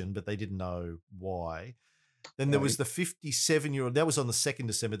infection, but they didn't know why. Then there was the 57-year-old. That was on the 2nd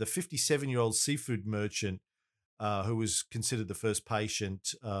December. The 57-year-old seafood merchant, who was considered the first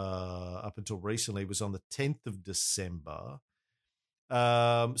patient up until recently, was on the 10th of December.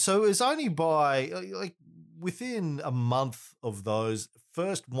 So it was only by within a month of those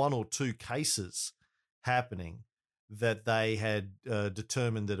first 1 or 2 cases happening that they had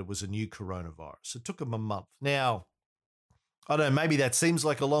determined that it was a new coronavirus. It took them a month. Now, I don't know, maybe that seems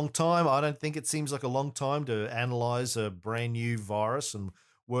like a long time. I don't think it seems like a long time to analyze a brand new virus and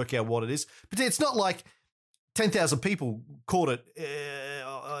work out what it is. But it's not like 10,000 people caught it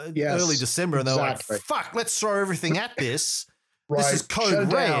early December and they're like, fuck, let's throw everything at this. This is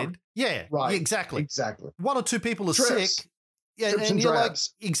code red. Yeah, right. Exactly. 1 or 2 people are sick. Yeah, Drips and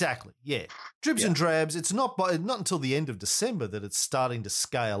drabs. Exactly. Yeah. Dribs and drabs. It's not until the end of December that it's starting to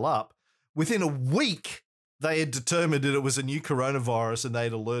scale up. Within a week, they had determined that it was a new coronavirus and they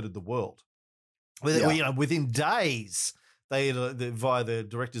had alerted the world. Within days, they had, via the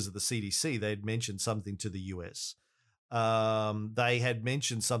directors of the CDC, they had mentioned something to the US. They had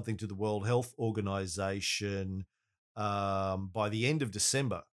mentioned something to the World Health Organization by the end of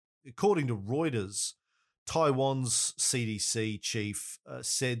December. According to Reuters, Taiwan's CDC chief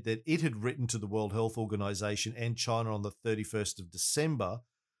said that it had written to the World Health Organization and China on the 31st of December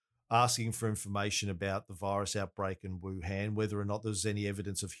asking for information about the virus outbreak in Wuhan, whether or not there was any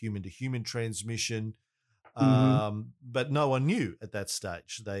evidence of human-to-human transmission. But no one knew at that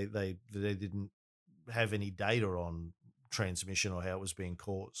stage. They didn't have any data on transmission or how it was being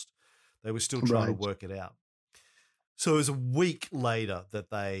caused. They were still trying to work it out. So it was a week later that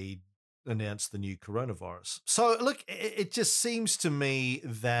they announced the new coronavirus. So look, it just seems to me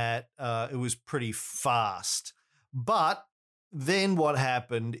that it was pretty fast. But then what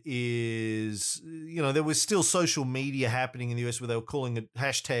happened is, there was still social media happening in the US where they were calling it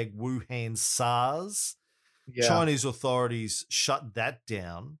hashtag Wuhan SARS. Yeah. Chinese authorities shut that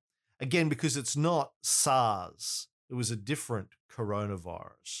down, again, because it's not SARS. It was a different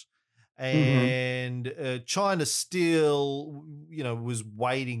coronavirus. And China still, was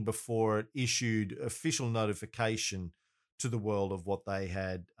waiting before it issued official notification to the world of what they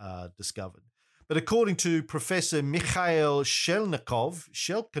had discovered. But according to Professor Mikhail Shelkanov,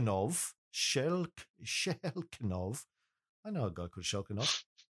 I know a guy called Shelkanov.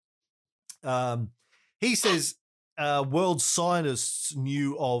 He says world scientists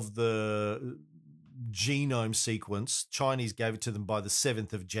knew of the genome sequence. Chinese gave it to them by the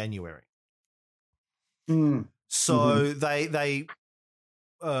 7th of January. So they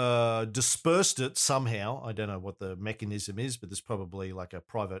dispersed it somehow. I don't know what the mechanism is, but there's probably like a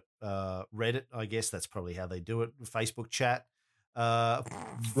private Reddit. I guess that's probably how they do it. Facebook chat. All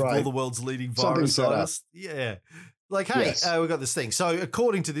the world's leading virus scientists. Yeah. Like, hey, Yes. we got this thing. So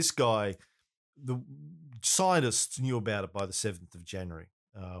according to this guy, the scientists knew about it by the 7th of January,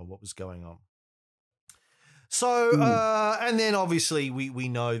 what was going on. So, and then obviously we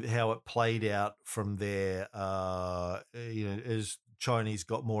know how it played out from there. As Chinese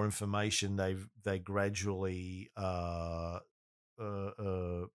got more information, they gradually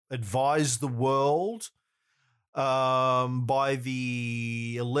advised the world. By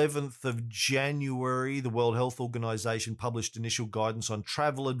the 11th of January, the World Health Organization published initial guidance on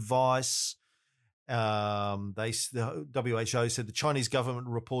travel advice. The WHO said the Chinese government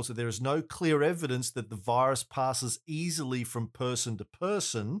reports that there is no clear evidence that the virus passes easily from person to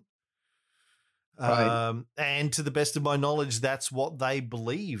person. And to the best of my knowledge, that's what they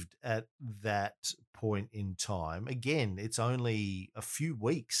believed at that point in time. Again, it's only a few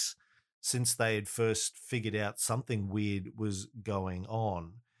weeks since they had first figured out something weird was going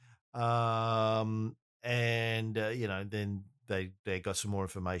on. Then they got some more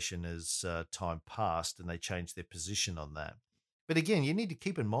information as time passed, and they changed their position on that. But again, you need to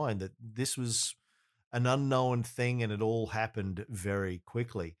keep in mind that this was an unknown thing and it all happened very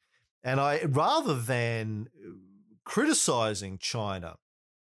quickly. And rather than criticizing China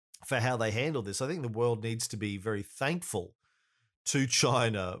for how they handled this, I think the world needs to be very thankful to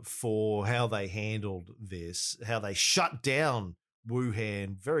China for how they handled this, how they shut down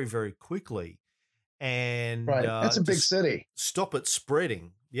Wuhan very, very quickly. And that's a big city. Stop it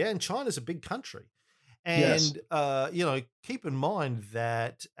spreading. Yeah, and China's a big country. And, keep in mind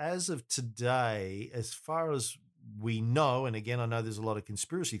that as of today, as far as we know, and again, I know there's a lot of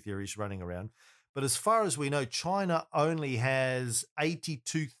conspiracy theories running around, but as far as we know, China only has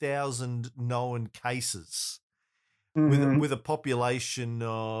 82,000 known cases with a population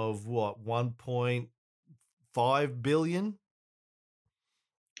of, 1.5 billion?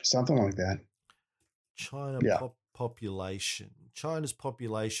 Something like that. Population. China's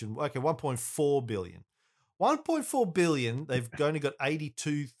population, 1.4 billion. 1.4 billion, they've only got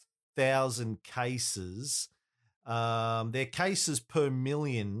 82,000 cases. Their cases per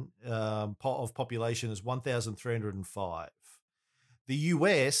million of population is 1,305. The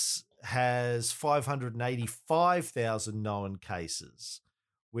US has 585,000 known cases,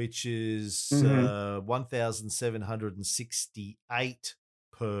 which is 1,768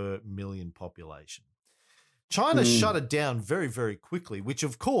 per million population. China shut it down very, very quickly, which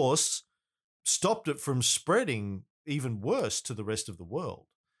of course stopped it from spreading even worse to the rest of the world.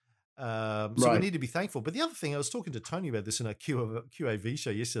 So we need to be thankful. But the other thing, I was talking to Tony about this in our QAV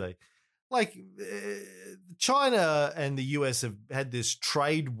show yesterday. Like China and the US have had this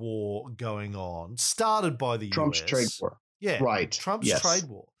trade war going on, started by the Trump's US. trade war. Yeah, right. Trump's trade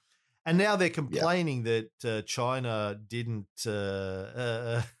war. And now they're complaining that China didn't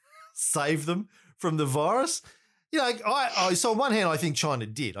save them from the virus. So on one hand, I think China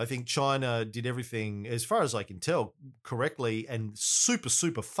did. I think China did everything, as far as I can tell, correctly and super,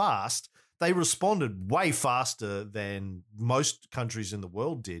 super fast. They responded way faster than most countries in the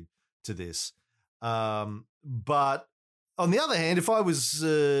world did to this. But on the other hand, if I was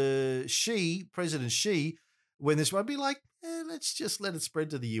President Xi, when this, I'd be like, let's just let it spread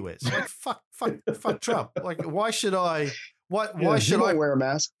to the US. Like, fuck Trump. Like, why should I? Why should I wear a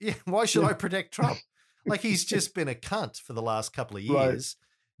mask? Yeah, why should I protect Trump? Like, he's just been a cunt for the last couple of years,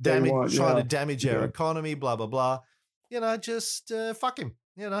 trying to damage our economy, blah blah blah. Just fuck him.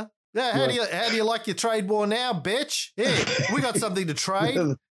 Yeah, how do you like your trade war now, bitch? Here, we got something to trade.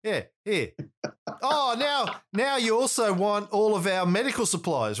 Yeah, here. Oh, now you also want all of our medical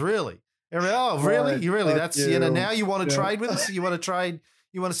supplies, really? Oh, really? You really? That's now you want to trade with us? You want to trade?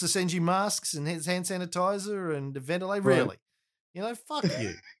 You want us to send you masks and hand sanitizer and ventilator? Really? Fuck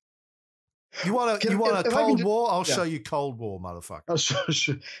you. You want a Cold War? I'll yeah. show you Cold War,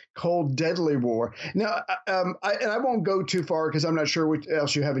 motherfucker. Cold, deadly war. Now, I won't go too far because I'm not sure what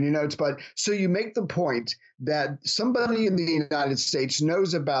else you have in your notes. But so you make the point that somebody in the United States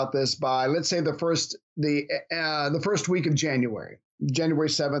knows about this by, let's say, the first week of January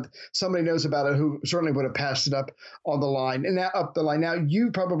 7th. Somebody knows about it who certainly would have passed it up on the line and up the line. Now,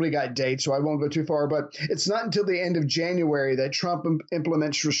 you probably got dates, so I won't go too far, but it's not until the end of January that Trump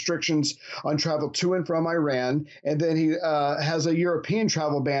implements restrictions on travel to and from Iran. And then he has a European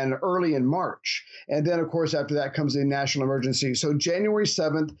travel ban early in March. And then, of course, after that comes the national emergency. So January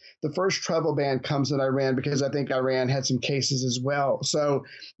 7th, the first travel ban comes in Iran because I think Iran had some cases as well. So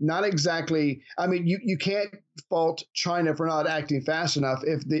not exactly, I mean, you can't fault China for not acting fast enough.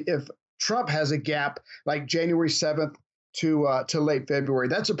 If Trump has a gap like January 7th to late February,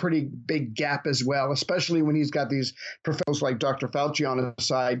 that's a pretty big gap as well, especially when he's got these professionals like Dr. Fauci on his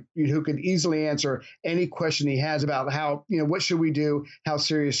side who could easily answer any question he has about how, what should we do? How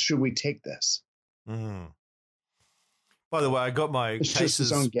serious should we take this? Mm. By the way, I got my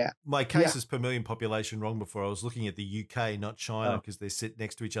cases per million population wrong before. I was looking at the UK, not China, because they sit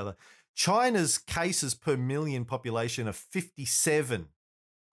next to each other. China's cases per million population are 57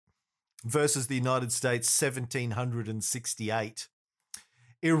 versus the United States 1,768.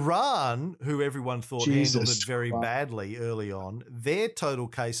 Iran, who everyone thought handled it very badly early on, their total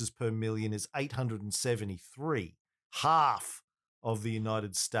cases per million is 873, half of the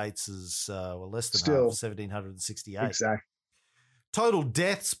United States is less than half, 1,768. Exactly. Total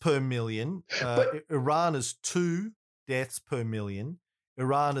deaths per million, Iran is 2 deaths per million.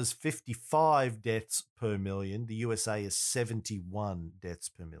 Iran is 55 deaths per million. The USA is 71 deaths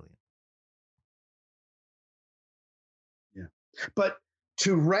per million. Yeah. But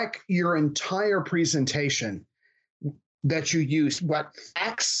to wreck your entire presentation that you used, what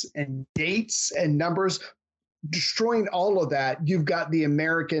facts and dates and numbers, destroying all of that, you've got the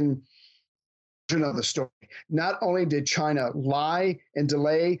American version of the story. Not only did China lie and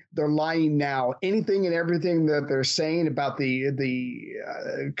delay, they're lying now. Anything and everything that they're saying about the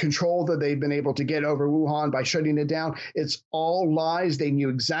control that they've been able to get over Wuhan by shutting it down, it's all lies. They knew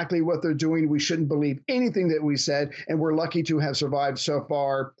exactly what they're doing. We shouldn't believe anything that we said, and we're lucky to have survived so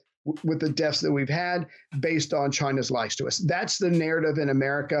far with the deaths that we've had based on China's lies to us. That's the narrative in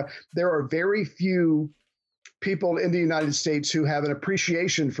America. There are very few people in the United States who have an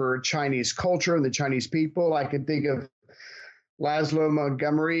appreciation for Chinese culture and the Chinese people. I could think of Laszlo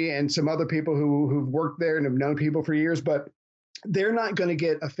Montgomery and some other people who've worked there and have known people for years, but they're not going to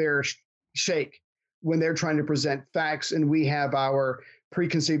get a fair shake when they're trying to present facts and we have our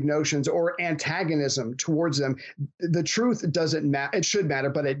preconceived notions or antagonism towards them. The truth doesn't matter. It should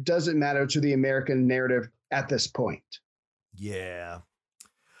matter, but it doesn't matter to the American narrative at this point. Yeah.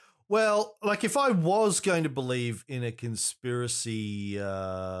 Well, like if I was going to believe in a conspiracy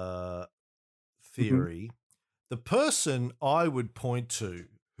theory, the person I would point to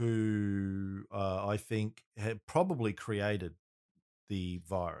who I think had probably created the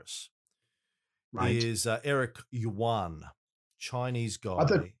virus is Eric Yuan, Chinese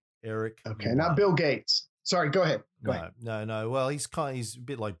guy. Eric. Okay, Yuan. not Bill Gates. Sorry, go ahead. No. Well, he's a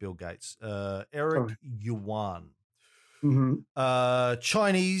bit like Bill Gates. Eric Yuan. Mm-hmm.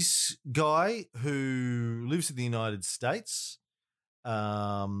 Chinese guy who lives in the United States.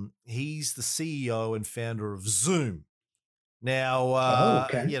 He's the CEO and founder of Zoom. Now,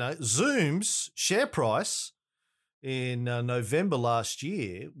 Zoom's share price in November last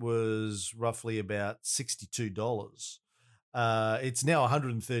year was roughly about $62. It's now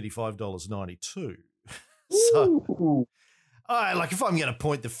 $135.92. So, like if I'm going to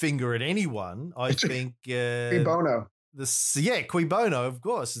point the finger at anyone, I think Cui Bono. Cui Bono, of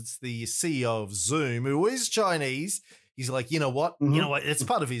course. It's the CEO of Zoom, who is Chinese. He's like, you know what? It's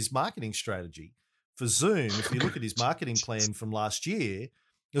part of his marketing strategy for Zoom. If you look at his marketing plan from last year,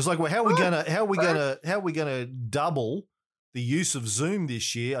 it was like, well, how are we gonna double the use of Zoom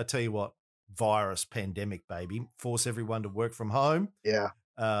this year? I tell you what, virus, pandemic, baby, force everyone to work from home. Yeah.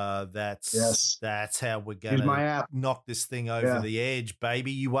 That's how we're gonna knock this thing over the edge,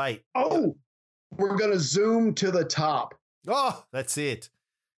 baby. You wait. Oh, we're gonna zoom to the top. Oh, that's it.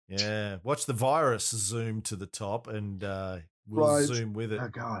 Yeah, watch the virus zoom to the top, and we'll zoom with it. Oh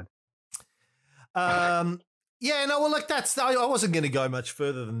God. I wasn't going to go much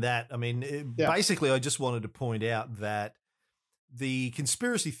further than that. I mean, basically, I just wanted to point out that the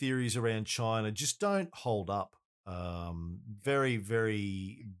conspiracy theories around China just don't hold up. Very,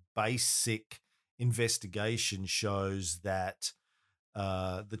 very basic investigation shows that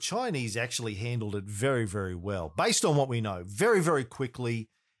the Chinese actually handled it very, very well, based on what we know, very, very quickly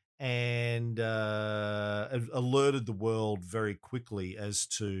and alerted the world very quickly as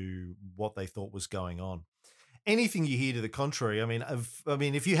to what they thought was going on. Anything you hear to the contrary, I mean,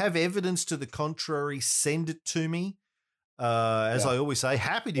 if you have evidence to the contrary, send it to me. As I always say,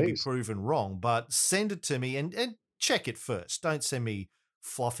 happy to be proven wrong, but send it to me and check it first. Don't send me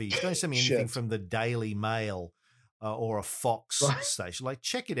fluffies. Don't send me anything from the Daily Mail or a Fox station. Like,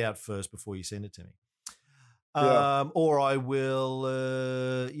 check it out first before you send it to me. Or I will,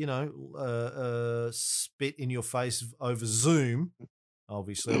 spit in your face over Zoom.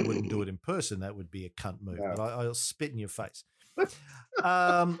 Obviously, I wouldn't do it in person. That would be a cunt move. But I'll spit in your face.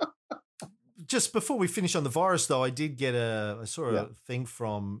 Just before we finish on the virus, though, I did get a thing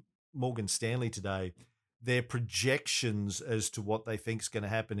from Morgan Stanley today. Their projections as to what they think is going to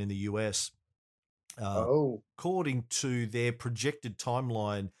happen in the US. According to their projected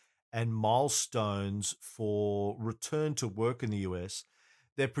timeline and milestones for return to work in the US,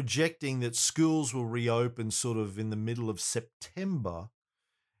 they're projecting that schools will reopen sort of in the middle of September,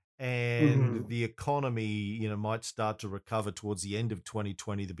 and the economy, might start to recover towards the end of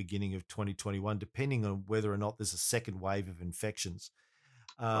 2020, the beginning of 2021, depending on whether or not there's a second wave of infections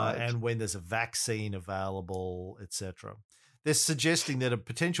and when there's a vaccine available, etc. They're suggesting that a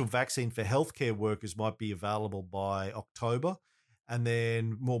potential vaccine for healthcare workers might be available by October, and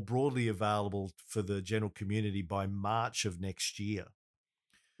then more broadly available for the general community by March of next year.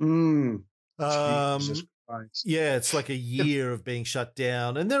 Jesus Christ. Yeah, it's like a year of being shut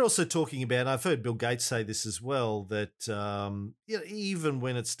down. And they're also talking about, and I've heard Bill Gates say this as well, that even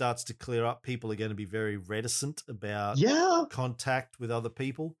when it starts to clear up, people are going to be very reticent about contact with other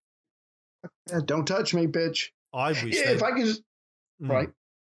people. Don't touch me, bitch. I wish if I could just, right.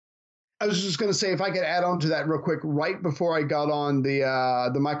 I was just going to say, if I could add on to that real quick, right before I got on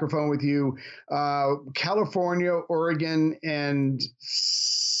the microphone with you, California, Oregon, and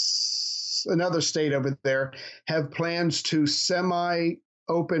another state over there have plans to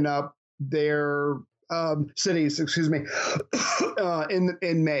semi-open up their cities,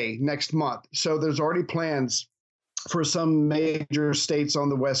 in May next month. So there's already plans for some major states on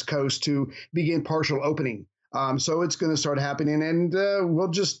the West Coast to begin partial opening. So it's going to start happening, and we'll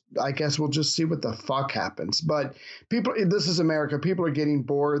just see what the fuck happens. But this is America. People are getting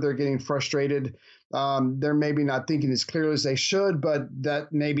bored. They're getting frustrated. They're maybe not thinking as clearly as they should, but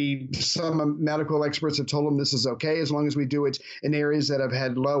that maybe some medical experts have told them this is okay as long as we do it in areas that have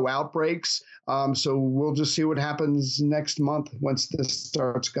had low outbreaks. So we'll just see what happens next month once this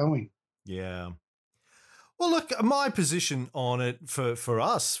starts going. Yeah. Well, look, my position on it for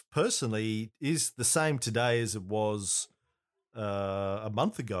us personally is the same today as it was a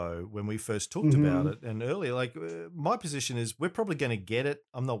month ago when we first talked about it, and earlier. Like, my position is we're probably going to get it.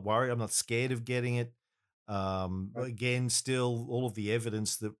 I'm not worried. I'm not scared of getting it. Again, still, all of the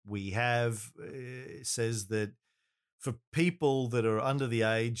evidence that we have says that for people that are under the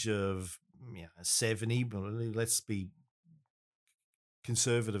age of 70, let's be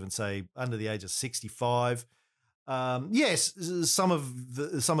conservative and say under the age of 65. Yes, some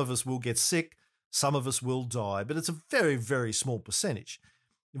of us will get sick, some of us will die, but it's a very, very small percentage.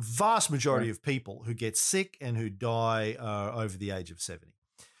 The vast majority of people who get sick and who die are over the age of 70.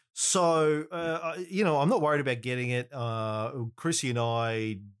 So, I'm not worried about getting it. Chrissy and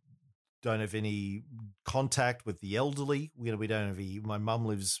I don't have any contact with the elderly. We don't have my mum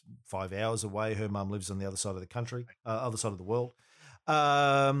lives 5 hours away. Her mum lives on the other side of the country, other side of the world.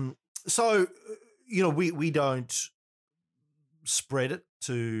 So, we don't spread it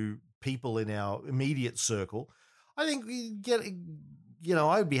to people in our immediate circle. I think we get,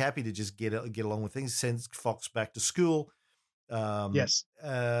 I'd be happy to just get along with things, send Fox back to school. Yes.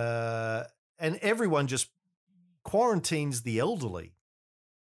 And everyone just quarantines the elderly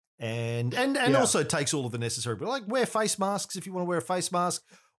and also takes all of the necessary, but like wear face masks if you want to wear a face mask,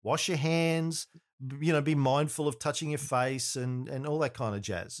 wash your hands, be mindful of touching your face and all that kind of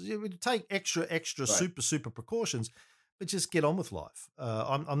jazz. You would take extra super precautions, but just get on with life.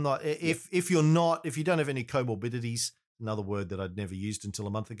 I'm not, if you don't have any comorbidities, another word that I'd never used until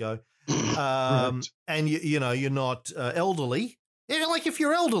a month ago, and you're not elderly. Like if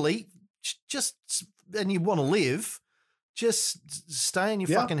you're elderly, and you want to live, just stay in your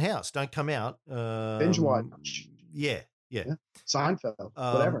fucking house. Don't come out. Binge watch. Yeah. Seinfeld,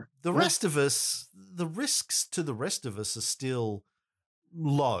 whatever. The rest of us, the risks to the rest of us are still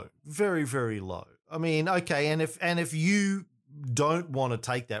low, very, very low. I mean, okay, and if you don't want to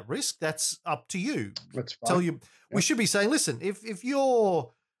take that risk, that's up to you. That's fine. We should be saying, listen, if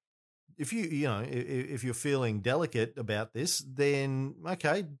you're feeling delicate about this, then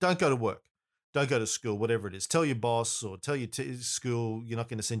okay, don't go to work. don't go to school, whatever it is. Tell your boss or tell your school you're not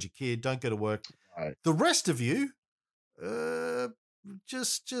going to send your kid. Don't go to work. Right. The rest of you,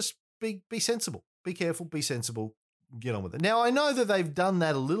 just be sensible. Be careful. Be sensible. Get on with it. Now, I know that they've done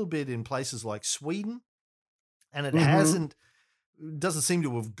that a little bit in places like Sweden, and it doesn't seem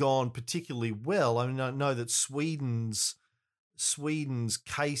to have gone particularly well. I mean, I know that Sweden's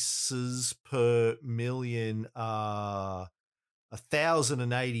cases per million are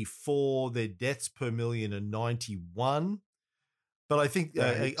 1,084. Their deaths per million are 91. But I think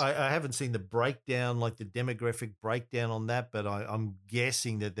I haven't seen the breakdown, like the demographic breakdown on that, but I'm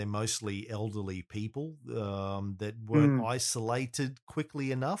guessing that they're mostly elderly people that weren't isolated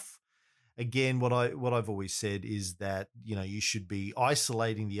quickly enough. Again, what I've always said is that, you should be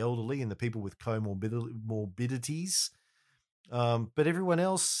isolating the elderly and the people with comorbidities. But everyone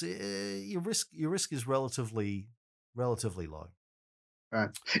else, your risk is relatively low. Right.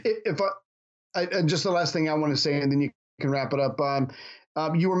 And just the last thing I want to say, and then you can wrap it up.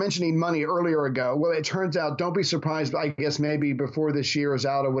 You were mentioning money earlier ago. Well, it turns out, don't be surprised, I guess maybe before this year is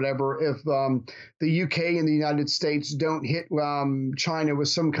out or whatever, if the UK and the United States don't hit China with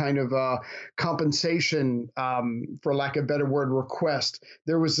some kind of compensation, for lack of a better word, request.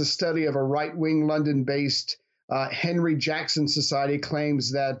 There was a study of a right-wing London-based Henry Jackson Society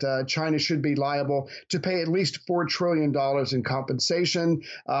claims that China should be liable to pay at least $4 trillion in compensation.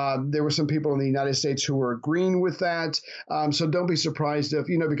 There were some people in the United States who were agreeing with that. So don't be surprised if,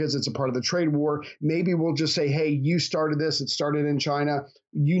 because it's a part of the trade war, maybe we'll just say, hey, you started this. It started in China.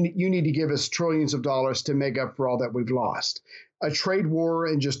 You need to give us trillions of dollars to make up for all that we've lost. A trade war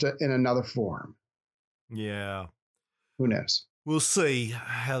in in another form. Yeah. Who knows? We'll see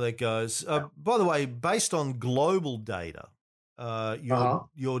how that goes. By the way, based on global data,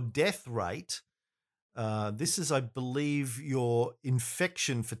 your death rate, this is, I believe, your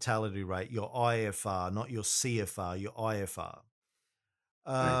infection fatality rate, your IFR, not your CFR, your IFR.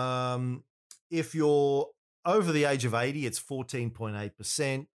 If you're over the age of 80, it's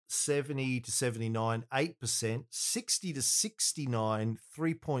 14.8%, 70 to 79, 8%, 60 to 69,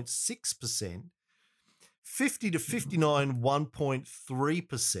 3.6%. 50 to 59,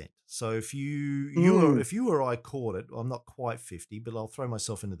 1.3%. So if you or I caught it, I'm not quite 50, but I'll throw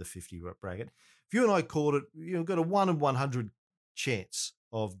myself into the 50 bracket. If you and I caught it, you've got a 1 in 100 chance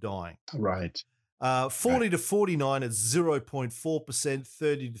of dying. Right. 40 to 49 is 0.4%,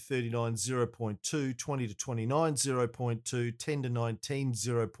 30 to 39, 0.2, 20 to 29, 0.2, 10 to 19,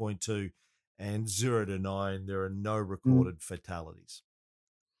 0.2, and 0 to 9, there are no recorded fatalities.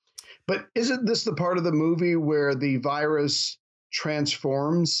 But isn't this the part of the movie where the virus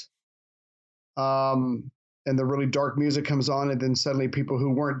transforms and the really dark music comes on and then suddenly people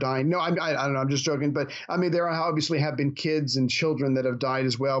who weren't dying? No, I don't know. I'm just joking. But I mean, there obviously have been kids and children that have died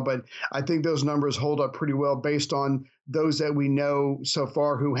as well. But I think those numbers hold up pretty well based on those that we know so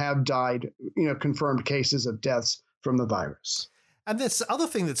far who have died, confirmed cases of deaths from the virus. And this other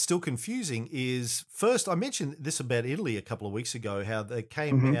thing that's still confusing is, first, I mentioned this about Italy a couple of weeks ago, how they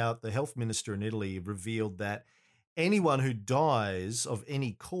came out, the health minister in Italy revealed that anyone who dies of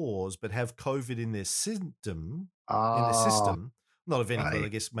any cause but have COVID in their system, not of any cause, I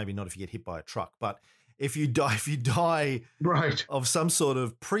guess maybe not if you get hit by a truck, but if you die of some sort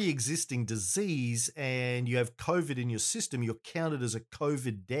of pre-existing disease and you have COVID in your system, you're counted as a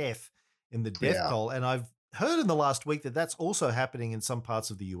COVID death in the death toll. And I've heard in the last week that that's also happening in some parts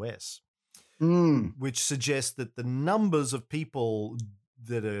of the US, which suggests that the numbers of people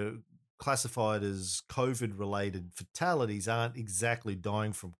that are classified as COVID-related fatalities aren't exactly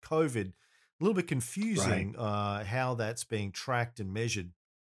dying from COVID. A little bit confusing how that's being tracked and measured.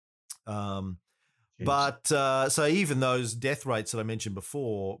 But so even those death rates that I mentioned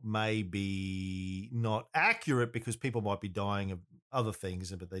before may be not accurate because people might be dying of other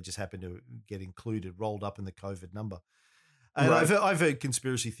things, but they just happen to get rolled up in the COVID number. And I've heard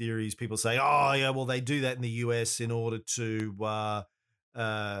conspiracy theories. People say, oh, yeah, well, they do that in the US in order to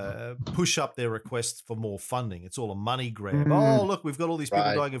push up their requests for more funding. It's all a money grab. Oh, look, we've got all these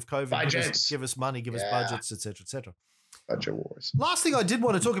people dying of COVID. Give us money, give us budgets, et cetera, et cetera. Budget wars. Last thing I did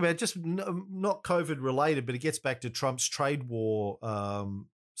want to talk about, just not COVID related, but it gets back to Trump's trade war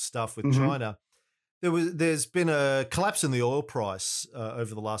stuff with China. There's been a collapse in the oil price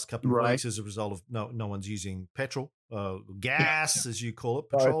over the last couple of weeks as a result of no one's using petrol, gas, as you call it,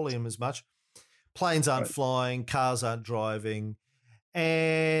 petroleum as much. Planes aren't flying, cars aren't driving.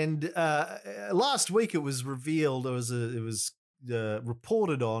 And last week it was revealed, it was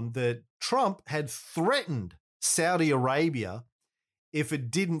reported on that Trump had threatened Saudi Arabia if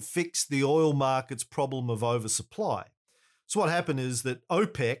it didn't fix the oil market's problem of oversupply. So what happened is that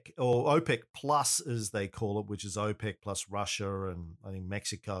OPEC, or OPEC Plus as they call it, which is OPEC plus Russia and I think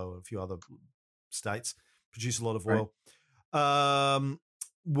Mexico and a few other states produce a lot of oil,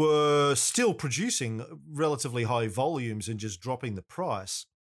 were still producing relatively high volumes and just dropping the price.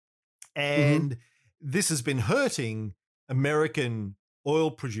 And this has been hurting American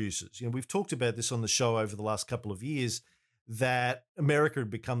oil producers. You know, we've talked about this on the show over the last couple of years, that America had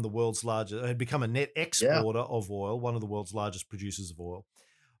become had become a net exporter of oil, one of the world's largest producers of oil.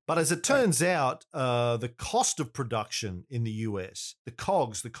 But as it turns out, the cost of production in the US, the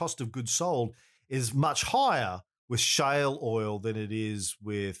COGS, the cost of goods sold, is much higher with shale oil than it is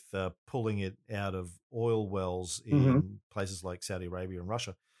with pulling it out of oil wells in places like Saudi Arabia and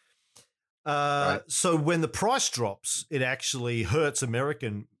Russia. So when the price drops, it actually hurts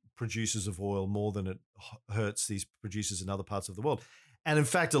American producers of oil more than it hurts these producers in other parts of the world. And in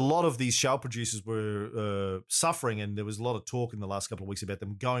fact, a lot of these shale producers were suffering, and there was a lot of talk in the last couple of weeks about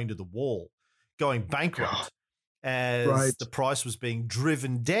them going to the wall, going bankrupt, as the price was being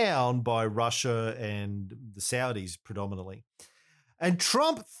driven down by Russia and the Saudis predominantly. And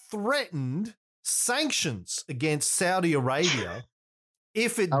Trump threatened sanctions against Saudi Arabia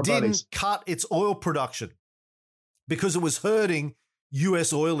if it didn't cut its oil production, because it was hurting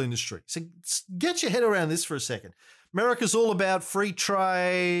U.S. oil industry. So get your head around this for a second. America's all about free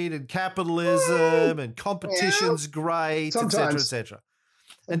trade and capitalism and competition's great, et cetera, et cetera.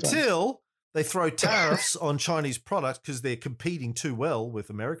 Until they throw tariffs on Chinese products because they're competing too well with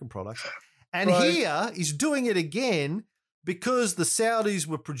American products. And here he's doing it again because the Saudis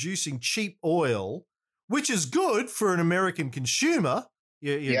were producing cheap oil, which is good for an American consumer.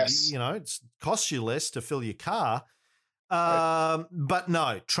 You know, it costs you less to fill your car. But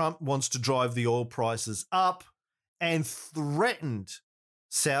no, Trump wants to drive the oil prices up and threatened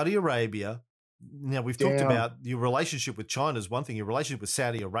Saudi Arabia. Now, we've talked about your relationship with China is one thing. Your relationship with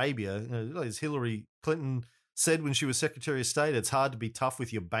Saudi Arabia, you know, as Hillary Clinton said when she was Secretary of State, it's hard to be tough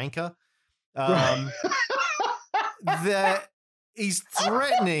with your banker. That he's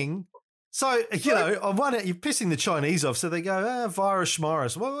threatening. So, you know, on one hand, you're pissing the Chinese off. So they go, virus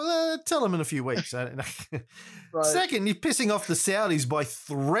schmarus. Well, tell them in a few weeks. Second, you're pissing off the Saudis by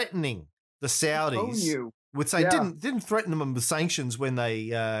threatening the Saudis with saying, didn't threaten them with sanctions when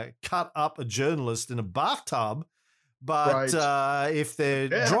they cut up a journalist in a bathtub. But if they're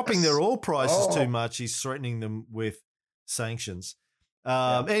dropping their oil prices too much, he's threatening them with sanctions.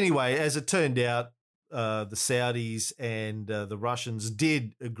 Anyway, as it turned out, the Saudis and the Russians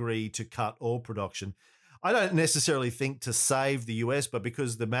did agree to cut oil production. I don't necessarily think to save the US, but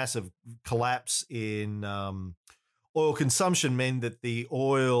because the massive collapse in oil consumption meant that the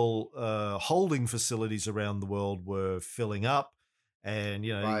oil holding facilities around the world were filling up, and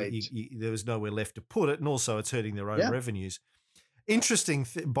you know there was nowhere left to put it, and also it's hurting their own revenues. Interesting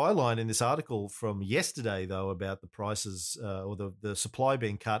byline in this article from yesterday, though, about the prices or the supply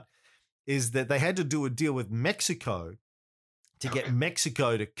being cut, is that they had to do a deal with Mexico to get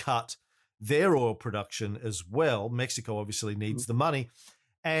Mexico to cut their oil production as well. Mexico obviously needs the money.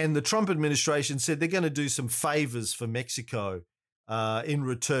 And the Trump administration said they're going to do some favors for Mexico in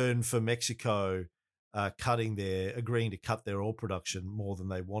return for Mexico agreeing to cut their oil production more than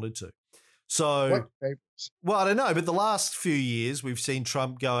they wanted to. So, well, I don't know, but the last few years we've seen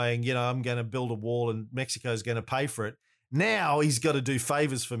Trump going, you know, I'm going to build a wall and Mexico's going to pay for it. Now he's got to do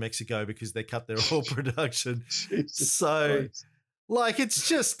favors for Mexico because they cut their oil production. So, like, it's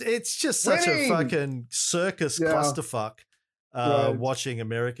just such a fucking circus clusterfuck watching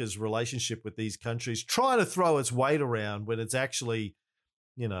America's relationship with these countries, trying to throw its weight around when it's actually,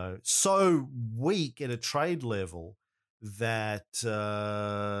 you know, so weak at a trade level that,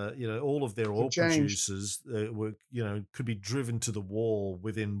 you know, all of their oil producers were, you know, could be driven to the wall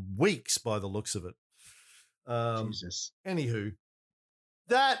within weeks by the looks of it. Jesus. Anywho,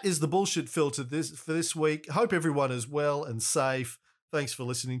 that is the bullshit filter for this week. Hope everyone is well and safe. Thanks for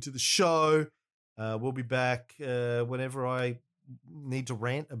listening to the show. We'll be back whenever I need to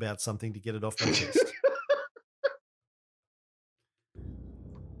rant about something to get it off my chest.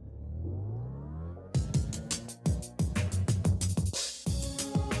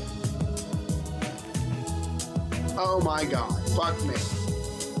 Oh my God. Fuck me.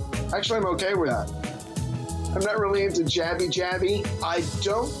 Actually, I'm okay with that. I'm not really into jabby. I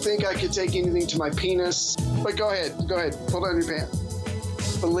don't think I could take anything to my penis. But go ahead. Pull down your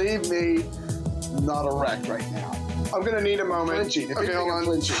pants. Believe me, not erect right now. I'm going to need a moment. Okay, hold on.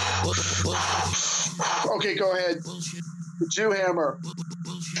 Okay, go ahead. The Jew hammer.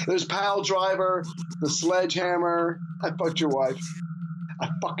 There's pile driver, the sledgehammer. I fucked your wife. I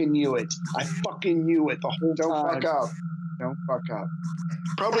fucking knew it. The whole time. Don't fuck up. Don't fuck up.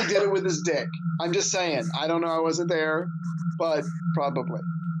 Probably did it with his dick. I'm just saying. I don't know. I wasn't there, but probably.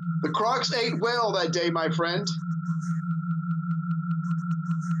 The Crocs ate well that day, my friend.